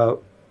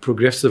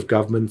progressive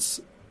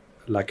governments,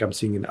 like I'm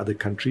seeing in other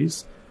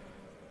countries,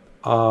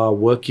 are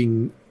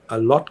working a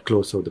lot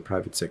closer with the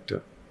private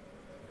sector.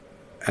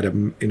 At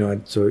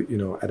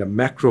a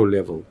macro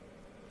level,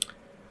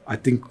 I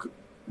think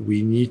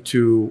we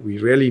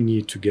really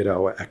need to get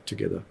our act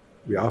together.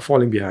 We are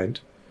falling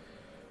behind.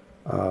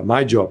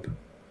 My job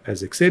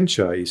as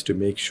Accenture is to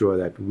make sure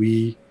that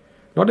we,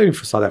 not only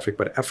for South Africa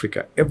but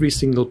Africa, every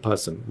single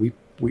person,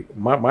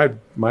 my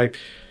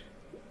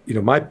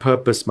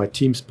purpose, my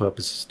team's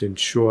purpose is to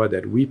ensure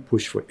that we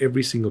push for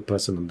every single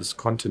person on this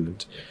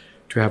continent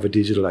to have a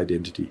digital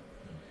identity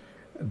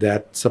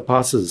that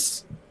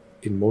surpasses,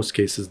 in most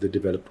cases, the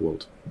developed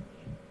world.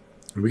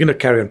 And we're going to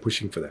carry on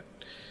pushing for that.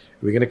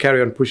 We're going to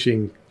carry on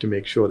pushing to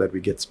make sure that we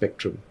get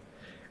spectrum.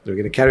 And we're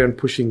going to carry on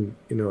pushing,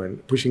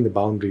 and pushing the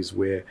boundaries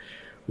where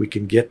we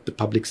can get the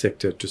public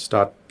sector to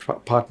start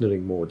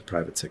partnering more with the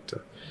private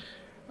sector.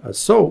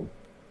 So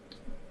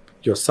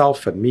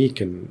yourself and me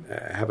can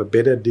have a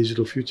better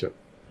digital future.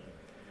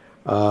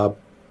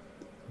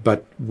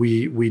 But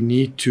we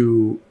need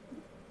to,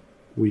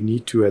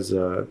 as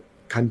a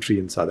country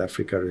in South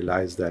Africa,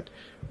 realize that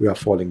we are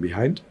falling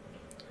behind.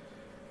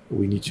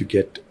 We need to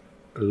get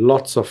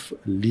lots of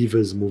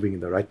levers moving in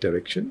the right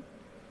direction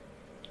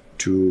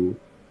to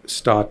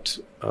start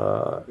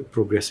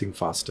progressing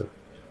faster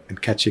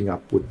and catching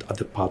up with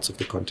other parts of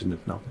the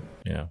continent now.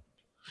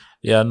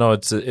 Yeah, no,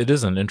 it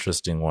is an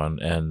interesting one.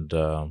 And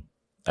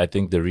I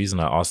think the reason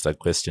I asked that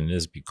question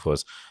is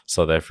because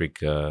South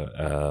Africa,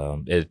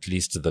 at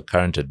least the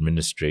current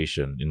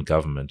administration in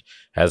government,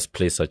 has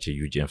placed such a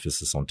huge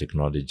emphasis on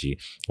technology.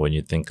 When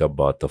you think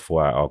about the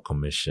 4IR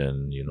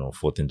Commission,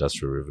 Fourth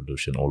Industrial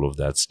Revolution, all of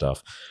that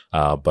stuff.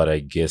 But I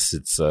guess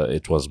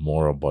it was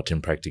more about,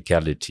 in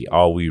practicality,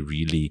 are we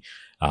really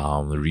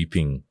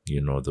reaping,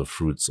 the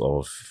fruits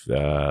of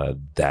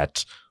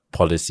that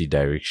policy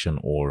direction,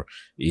 or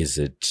is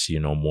it,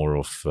 more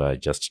of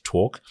just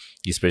talk,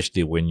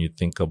 especially when you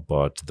think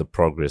about the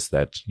progress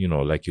that,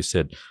 like you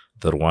said,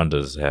 the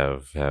Rwandans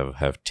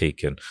have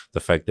taken,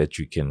 the fact that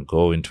you can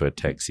go into a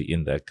taxi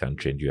in that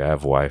country and you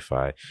have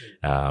Wi-Fi,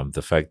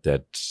 the fact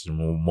that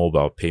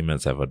mobile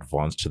payments have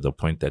advanced to the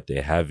point that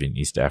they have in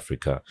East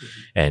Africa,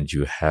 and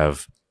you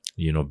have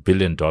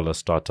billion-dollar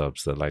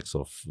startups, the likes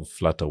of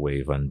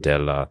Flutterwave,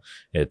 Andela,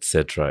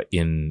 etc.,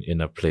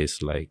 in a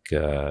place like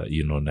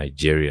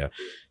Nigeria.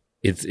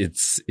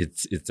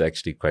 It's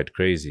actually quite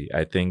crazy.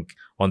 I think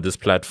on this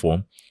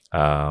platform,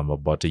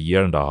 about a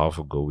year and a half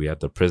ago, we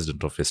had the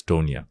president of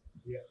Estonia.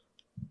 Yeah.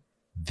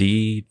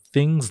 The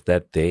things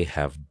that they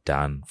have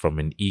done from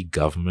an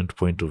e-government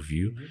point of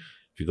view. Mm-hmm.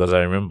 Because I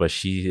remember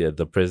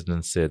the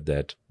president said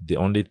that the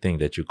only thing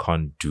that you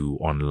can't do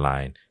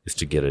online is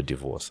to get a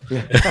divorce.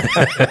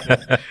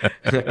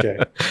 Okay.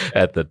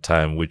 At the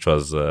time, which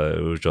was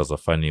a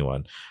funny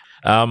one.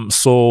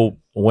 So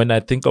when I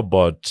think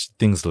about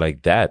things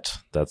like that,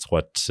 that's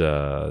what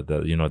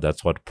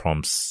that's what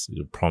prompts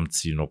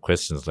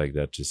questions like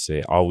that, to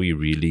say, are we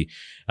really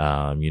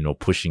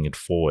pushing it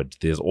forward?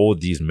 There's all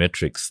these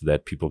metrics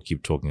that people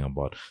keep talking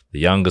about: the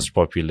youngest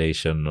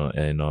population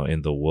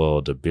in the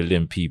world, 1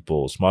 billion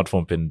people,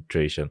 smartphone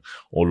penetration,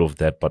 all of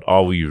that. But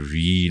are we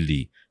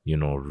really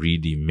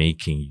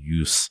making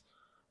use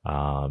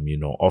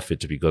of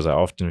it? Because I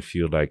often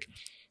feel like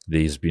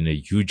there's been a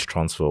huge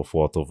transfer of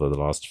wealth over the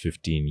last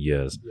 15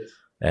 years. Yes.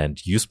 And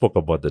you spoke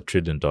about the $1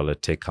 trillion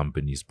tech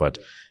companies, but,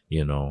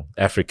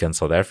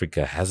 South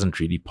Africa hasn't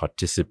really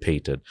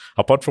participated.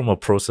 Apart from a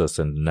process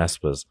and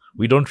NASPAs,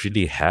 we don't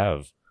really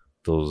have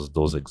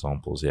those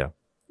examples. Yeah.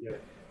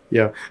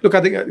 Look,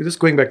 I think, just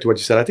going back to what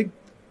you said, I think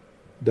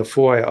the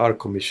 4IR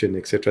Commission,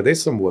 etc.,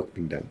 there's some work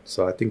being done.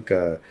 So I think,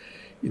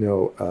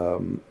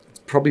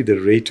 probably the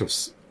rate of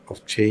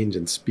change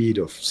and speed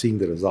of seeing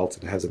the results,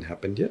 it hasn't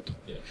happened yet.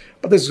 Yeah.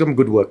 But there's some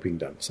good work being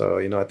done. So,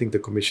 I think the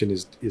commission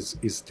is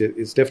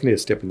definitely a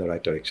step in the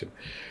right direction.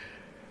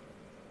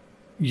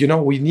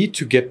 we need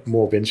to get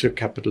more venture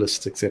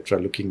capitalists, etc.,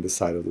 looking this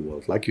side of the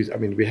world.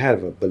 We have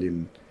 $1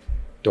 billion,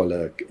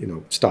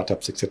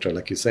 startups, etc.,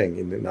 like you're saying,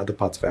 in other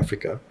parts of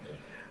Africa.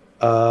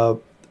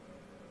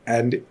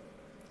 And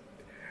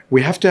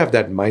we have to have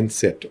that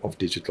mindset of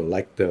digital,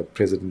 like the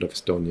president of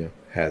Estonia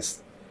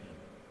has.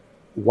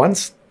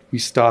 Once we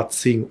start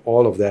seeing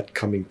all of that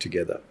coming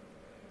together,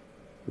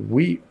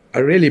 I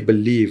really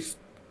believe,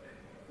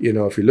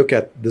 if you look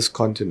at this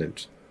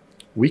continent,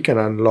 we can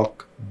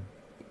unlock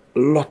a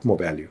lot more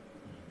value.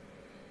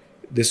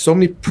 There's so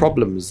many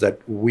problems that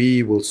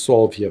we will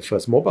solve here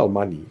first. Mobile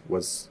money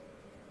was,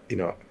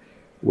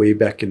 way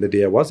back in the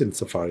day, I was in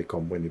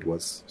Safaricom when it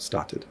was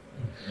started.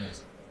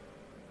 Yes.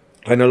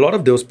 And a lot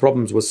of those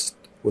problems was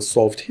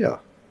solved here.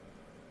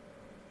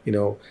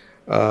 So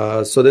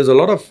there's a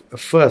lot of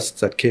firsts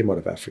that came out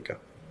of Africa,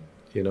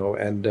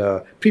 and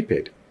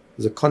prepaid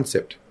is a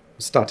concept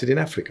started in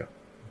Africa.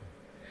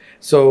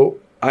 So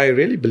I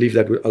really believe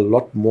that a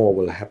lot more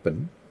will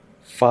happen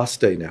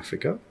faster in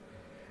Africa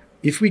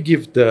if we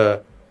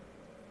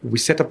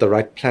set up the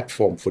right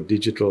platform for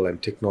digital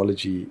and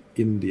technology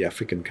in the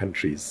African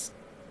countries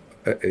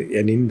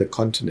and in the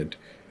continent.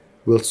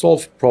 We'll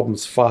solve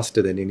problems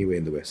faster than anywhere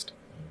in the West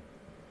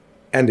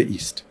and the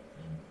East.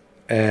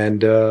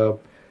 And,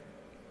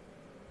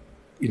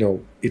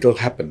 it'll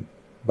happen.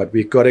 But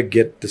we've got to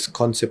get this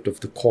concept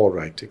of the core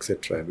right,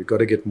 etc. We've got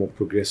to get more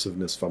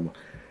progressiveness from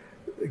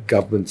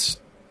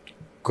governments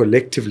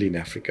collectively in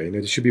Africa.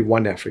 There should be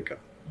one Africa.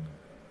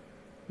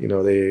 We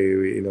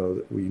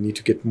need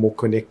to get more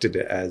connected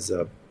as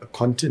a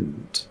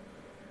continent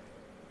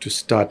to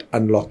start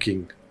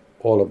unlocking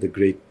all of the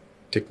great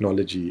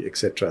technology,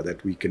 etc.,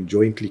 that we can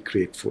jointly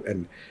create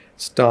and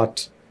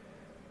start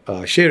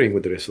sharing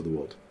with the rest of the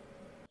world.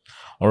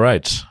 All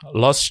right.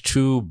 Last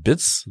two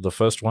bits. The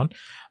first one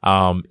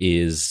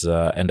is,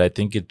 and I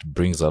think it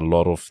brings a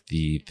lot of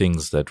the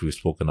things that we've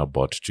spoken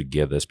about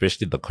together,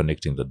 especially the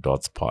connecting the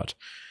dots part.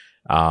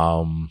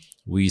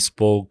 We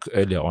spoke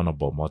earlier on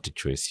about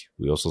multi-choice.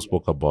 We also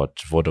spoke about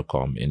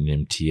Vodacom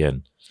and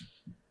MTN,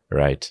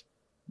 right?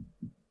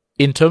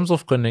 In terms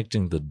of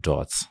connecting the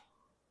dots,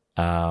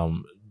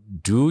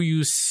 do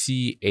you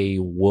see a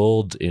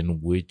world in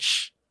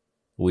which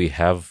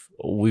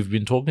we've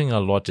been talking a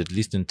lot, at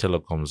least in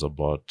telecoms,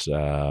 about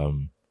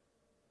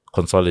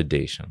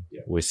consolidation.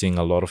 Yeah. We're seeing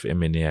a lot of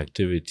M&A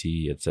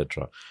activity,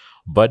 etc.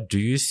 But do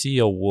you see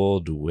a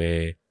world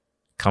where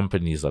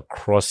companies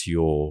across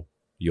your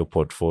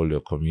portfolio,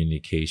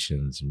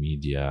 communications,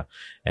 media,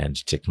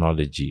 and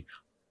technology,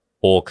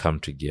 all come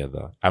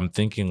together? I'm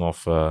thinking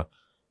of a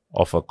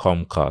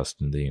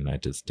Comcast in the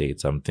United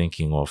States. I'm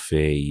thinking of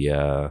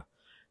a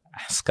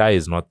Sky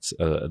is not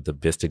the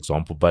best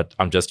example, but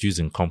I'm just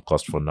using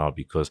Comcast for now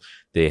because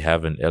they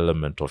have an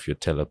element of your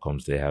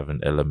telecoms, they have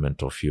an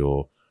element of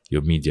your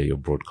media, your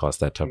broadcast,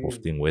 that type of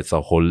thing, where it's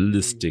a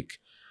holistic,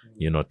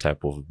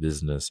 type of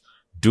business.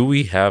 Do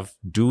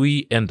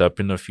we end up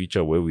in a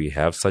future where we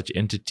have such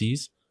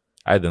entities,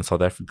 either in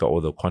South Africa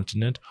or the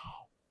continent,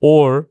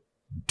 or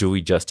do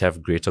we just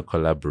have greater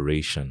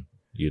collaboration,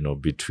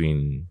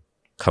 between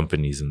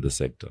companies in the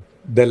sector?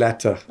 The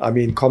latter.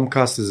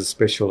 Comcast is a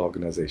special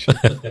organization,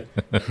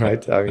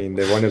 right?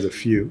 They're one of the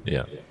few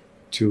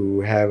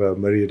to have a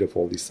myriad of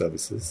all these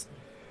services.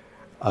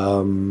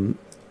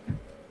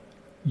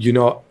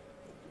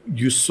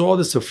 You saw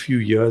this a few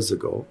years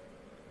ago,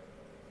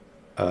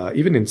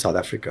 even in South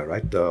Africa,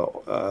 right?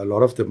 A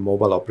lot of the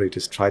mobile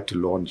operators tried to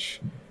launch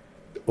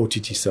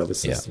OTT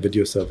services,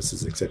 video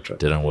services, etc.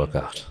 Didn't work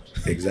out.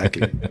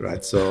 Exactly,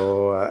 right?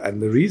 So,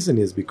 and the reason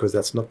is because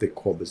that's not their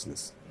core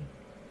business.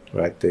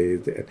 Right,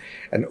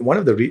 and one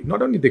of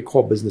not only their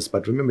core business,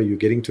 but remember, you're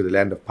getting to the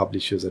land of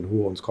publishers and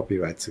who owns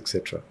copyrights,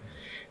 etc.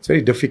 It's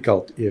very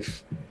difficult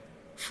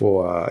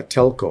for a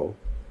telco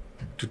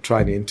to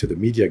try and enter the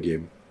media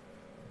game,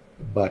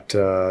 but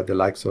the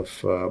likes of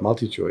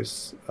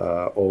MultiChoice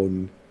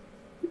own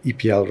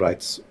EPL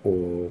rights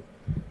or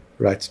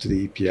rights to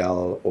the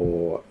EPL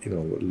or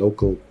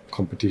local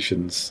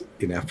competitions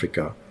in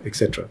Africa,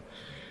 etc.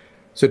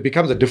 So it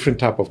becomes a different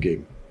type of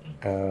game.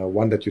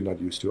 One that you're not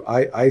used to.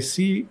 I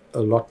see a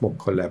lot more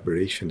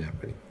collaboration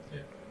happening. Yeah.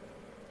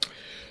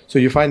 So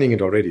you're finding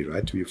it already,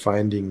 right? You're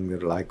finding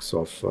the likes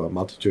of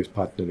MultiChoice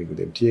partnering with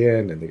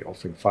MTN, and they're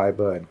offering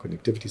fiber and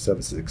connectivity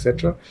services,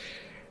 etc.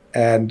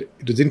 And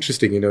it was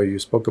interesting, you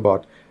spoke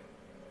about,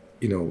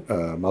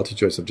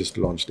 MultiChoice have just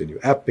launched a new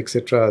app,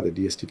 etc., the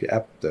DSTV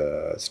app,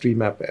 the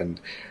Stream app,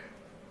 and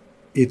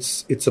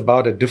it's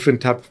about a different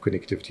type of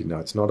connectivity now.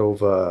 It's not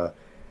over...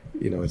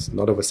 it's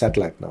not over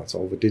satellite now. It's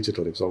over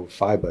digital. It's over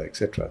fiber,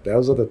 etc.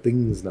 Those are the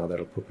things now that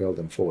will propel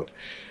them forward.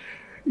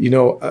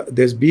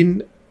 There's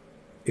been,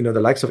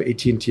 the likes of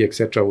AT&T,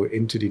 etc. were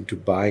entered into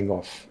buying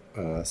off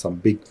some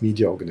big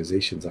media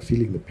organizations. Are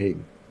feeling the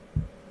pain.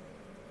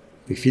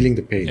 They're feeling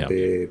the pain. Yeah.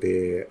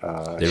 They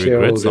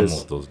regret some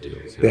of those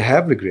deals. They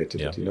have regretted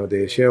it.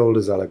 Their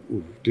shareholders are like,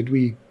 ooh, did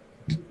we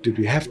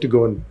have to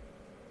go and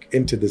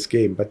enter this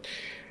game? But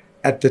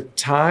at the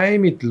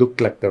time, it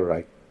looked like the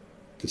right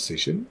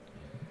decision.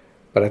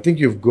 But I think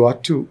you've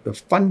got to, a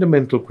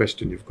fundamental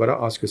question you've got to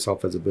ask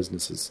yourself as a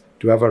business is,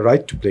 do you have a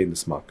right to play in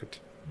this market?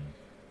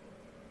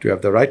 Do you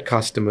have the right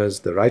customers,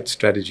 the right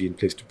strategy in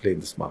place to play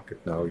in this market?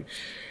 Now,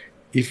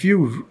 if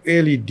you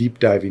really deep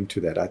dive into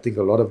that, I think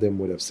a lot of them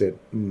would have said,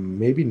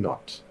 maybe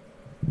not.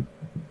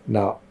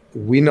 Now,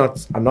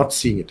 are not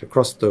seeing it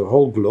across the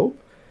whole globe.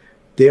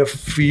 There are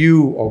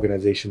few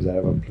organizations that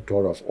have a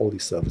plethora of all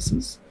these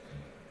services.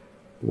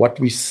 What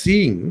we're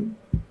seeing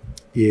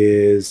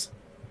is,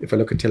 if I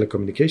look at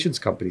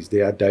telecommunications companies,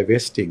 they are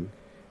divesting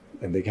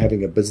and they're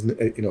having a business,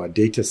 a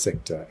data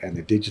sector and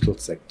a digital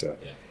sector.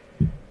 Yeah.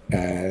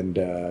 And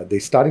they're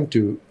starting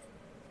to,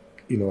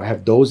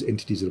 have those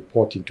entities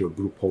report into a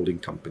group holding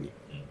company.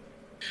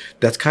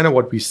 That's kind of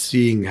what we're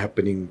seeing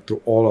happening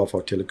to all of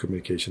our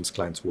telecommunications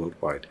clients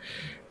worldwide.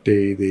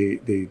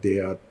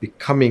 They are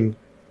becoming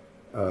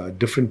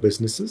different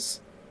businesses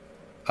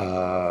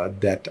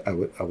that I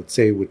would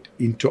say would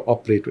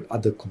interoperate with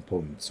other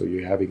components. So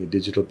you're having a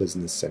digital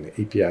business and an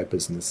API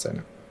business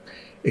and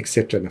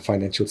etc., and a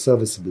financial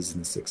services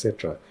business,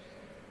 etc.,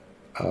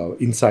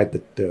 inside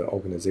the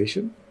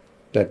organization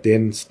that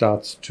then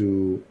starts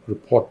to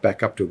report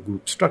back up to a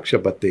group structure,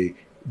 but they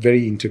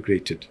very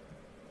integrated.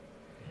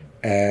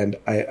 And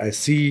I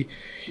see,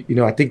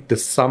 I think the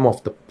sum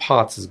of the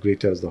parts is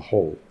greater as the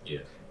whole.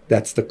 Yeah.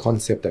 That's the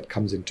concept that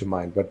comes into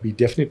mind. But we're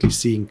definitely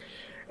seeing,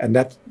 and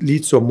that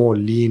leads to a more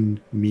lean,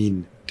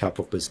 mean type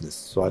of business.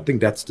 So I think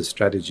that's the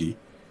strategy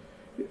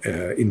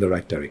in the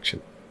right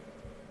direction.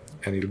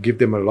 And it'll give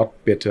them a lot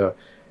better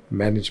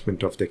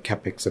management of their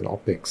CapEx and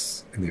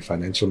OpEx and their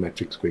financial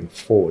metrics going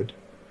forward.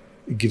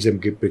 It gives them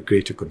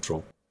greater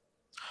control.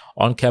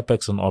 On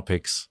CapEx and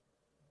OpEx,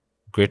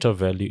 greater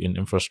value in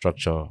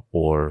infrastructure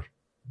or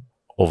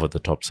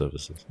over-the-top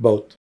services?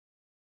 Both.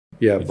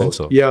 Yeah, you both.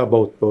 So? Yeah,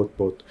 both.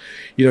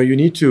 You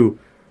need to,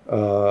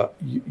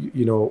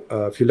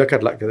 if you look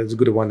at, like, that's a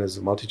good one as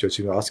a multi-choice,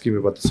 asking me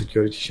about the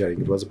security sharing.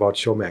 It was about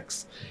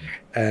Showmax.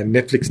 And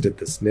Netflix did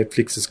this.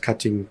 Netflix is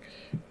cutting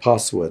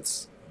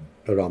passwords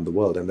around the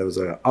world. And there was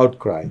an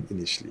outcry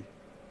initially.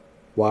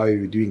 Why are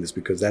you doing this?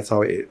 Because that's how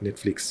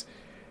Netflix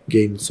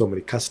gained so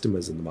many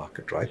customers in the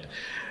market, right? Yeah.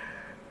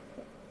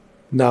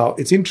 Now,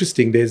 it's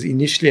interesting. There's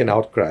initially an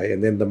outcry,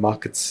 and then the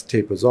market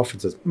tapers off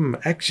and says,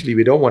 actually,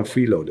 we don't want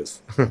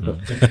freeloaders.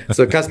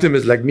 So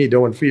customers like me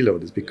don't want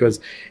freeloaders, because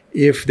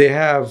if they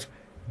have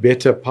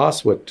better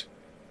password,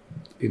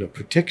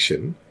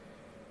 protection,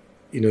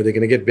 they're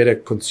going to get better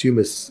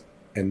consumers,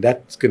 and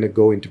that's going to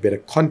go into better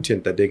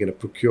content that they're going to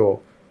procure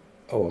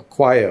or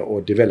acquire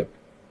or develop.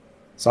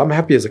 So I'm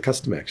happy as a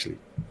customer, actually.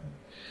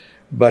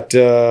 But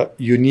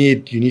you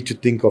need to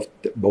think of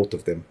both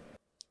of them.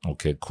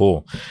 Okay,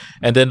 cool.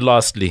 And then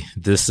lastly,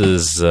 this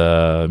is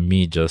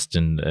me,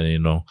 Justin.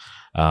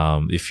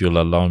 If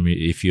you'll allow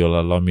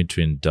me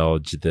to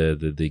indulge the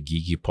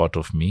geeky part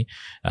of me,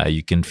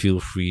 you can feel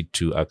free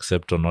to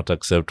accept or not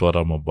accept what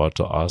I'm about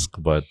to ask.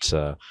 But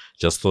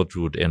just thought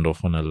we would end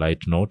off on a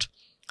light note.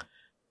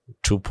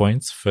 2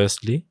 points.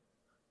 Firstly,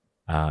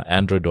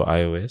 Android or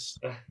iOS,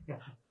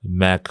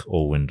 Mac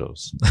or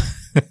Windows.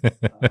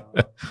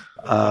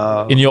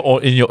 In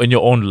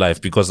your own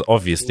life, because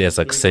obviously as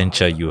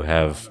Accenture you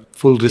have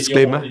full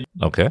disclaimer.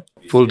 Okay.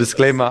 Full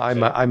disclaimer.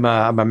 I'm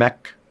a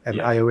Mac and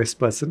iOS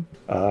person.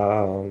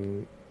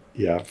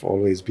 I've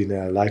always been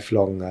a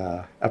lifelong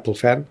Apple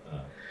fan.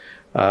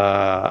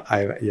 But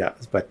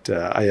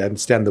I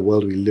understand the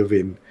world we live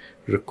in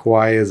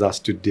requires us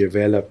to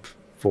develop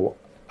for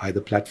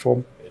either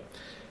platform.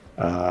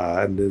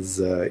 And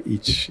there's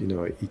each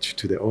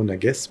to their own, I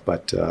guess.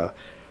 But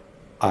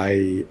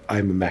I'm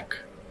a Mac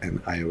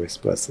and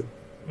iOS person.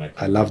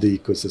 I love the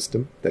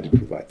ecosystem that it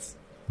provides.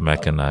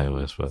 Mac and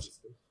iOS person.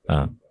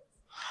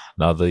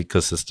 Now the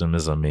ecosystem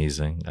is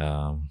amazing.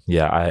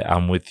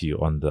 I'm with you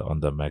on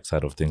the Mac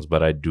side of things,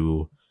 but I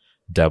do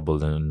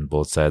dabble in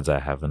both sides. I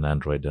have an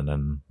Android and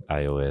an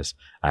iOS.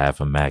 I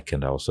have a Mac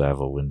and I also have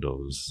a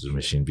Windows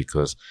machine,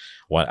 because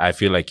I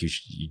feel like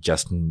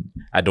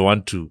I don't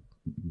want to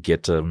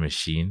get a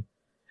machine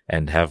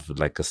and have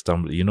like a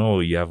stumble,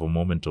 you have a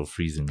moment of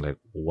freezing, like,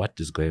 what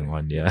is going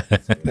on here?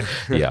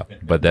 Yeah,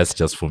 but that's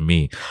just for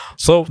me.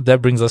 So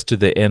that brings us to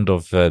the end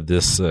of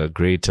this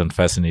great and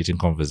fascinating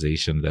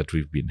conversation that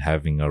we've been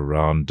having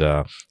around,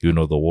 the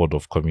world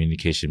of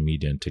communication,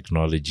 media, and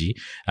technology.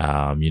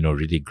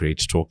 Really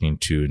great talking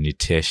to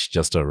Nitesh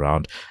just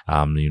around,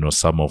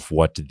 some of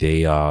what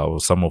they are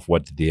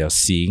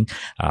seeing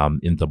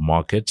in the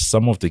market.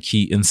 Some of the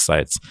key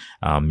insights,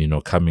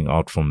 coming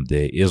out from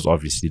there is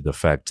obviously the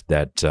fact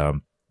that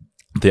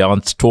they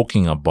aren't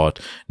talking about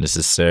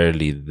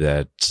necessarily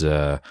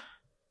that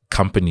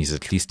companies,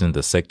 at least in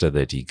the sector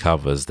that he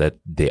covers, that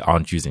they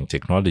aren't using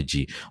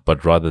technology,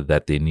 but rather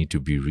that they need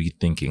to be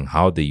rethinking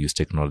how they use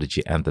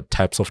technology and the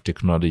types of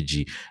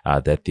technology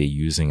that they're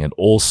using, and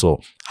also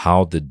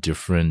how the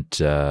different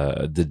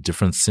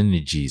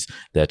synergies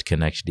that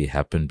can actually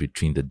happen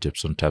between the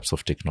different types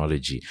of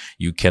technology.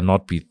 You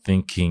cannot be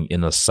thinking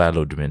in a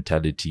siloed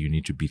mentality. You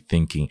need to be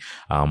thinking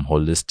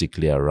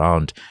holistically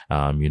around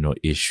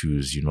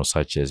issues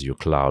such as your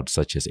cloud,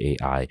 such as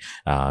AI.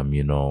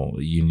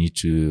 You need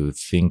to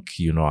think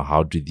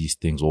how do these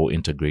things all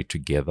integrate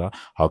together?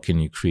 How can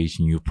you create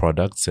new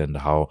products, and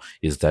how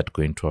is that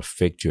going to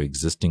affect your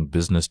existing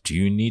business? Do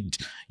you need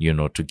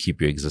to keep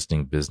your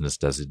existing business?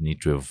 Does it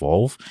need to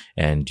evolve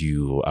and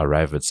you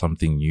arrive at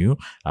something new,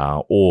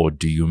 or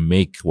do you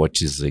make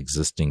what is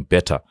existing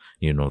better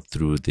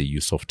through the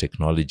use of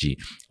technology?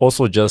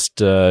 Also, just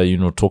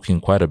talking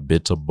quite a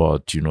bit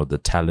about the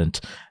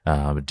talent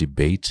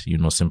debate,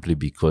 simply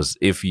because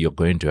if you're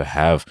going to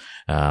have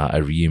a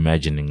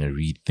reimagining, a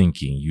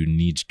rethinking, you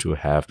need to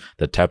have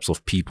the types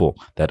of people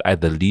that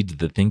either lead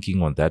the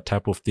thinking on that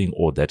type of thing,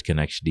 or that can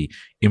actually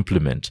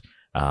implement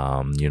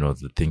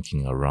the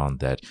thinking around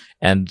that.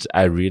 And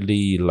I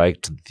really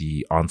liked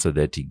the answer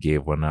that he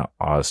gave when I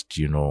asked,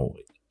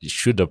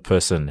 should a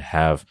person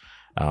have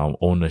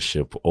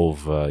ownership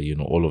over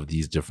all of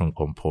these different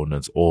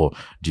components, or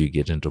do you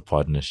get into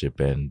partnership?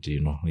 And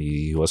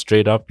he was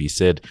straight up. He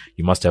said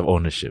you must have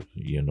ownership,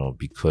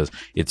 because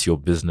it's your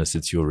business,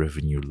 it's your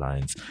revenue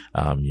lines,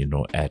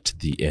 at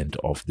the end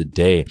of the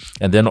day.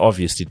 And then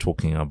obviously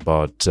talking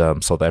about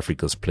South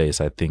Africa's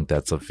place, I think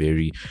that's a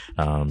very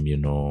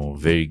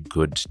very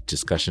good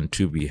discussion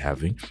to be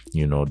having.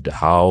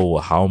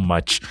 How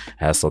much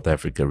has South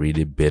Africa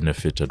really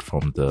benefited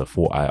from the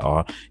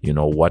 4IR?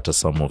 What are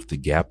some of the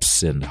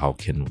gaps, and how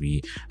can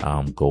we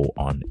go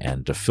on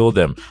and fill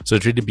them? So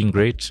it's really been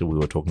great. We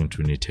were talking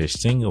to Nitesh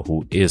Singh,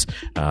 who is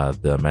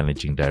the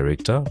managing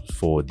director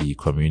for the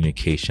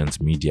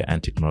communications, media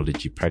and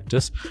technology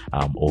practice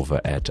over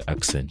at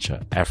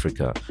Accenture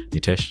Africa.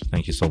 Nitesh,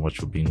 thank you so much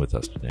for being with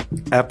us today.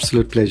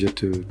 Absolute pleasure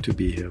to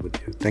be here with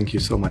you. Thank you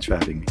so much for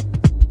having me.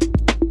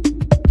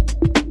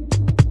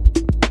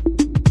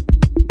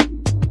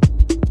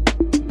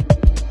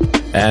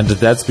 And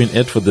that's been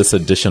it for this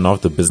edition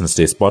of the Business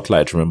Day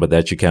Spotlight. Remember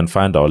that you can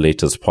find our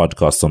latest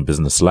podcasts on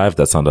Business Live.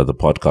 That's under the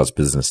podcast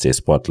Business Day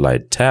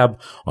Spotlight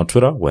tab. On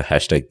Twitter, we're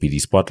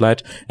 #BD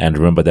Spotlight. And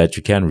remember that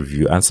you can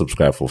review and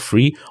subscribe for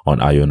free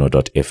on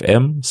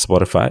iono.fm,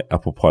 Spotify,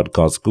 Apple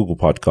Podcasts, Google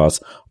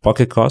Podcasts,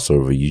 Pocket Casts, or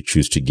wherever you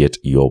choose to get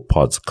your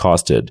pods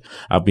casted.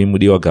 I've been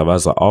Mudiwa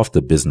Gavaza of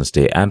the Business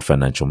Day and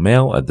Financial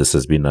Mail, and this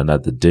has been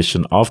another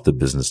edition of the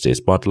Business Day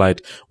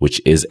Spotlight,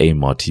 which is a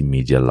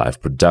multimedia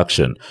live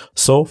production.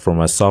 So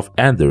from myself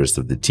and the rest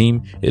of the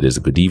team, it is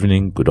good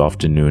evening, good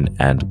afternoon,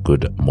 and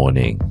good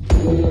morning.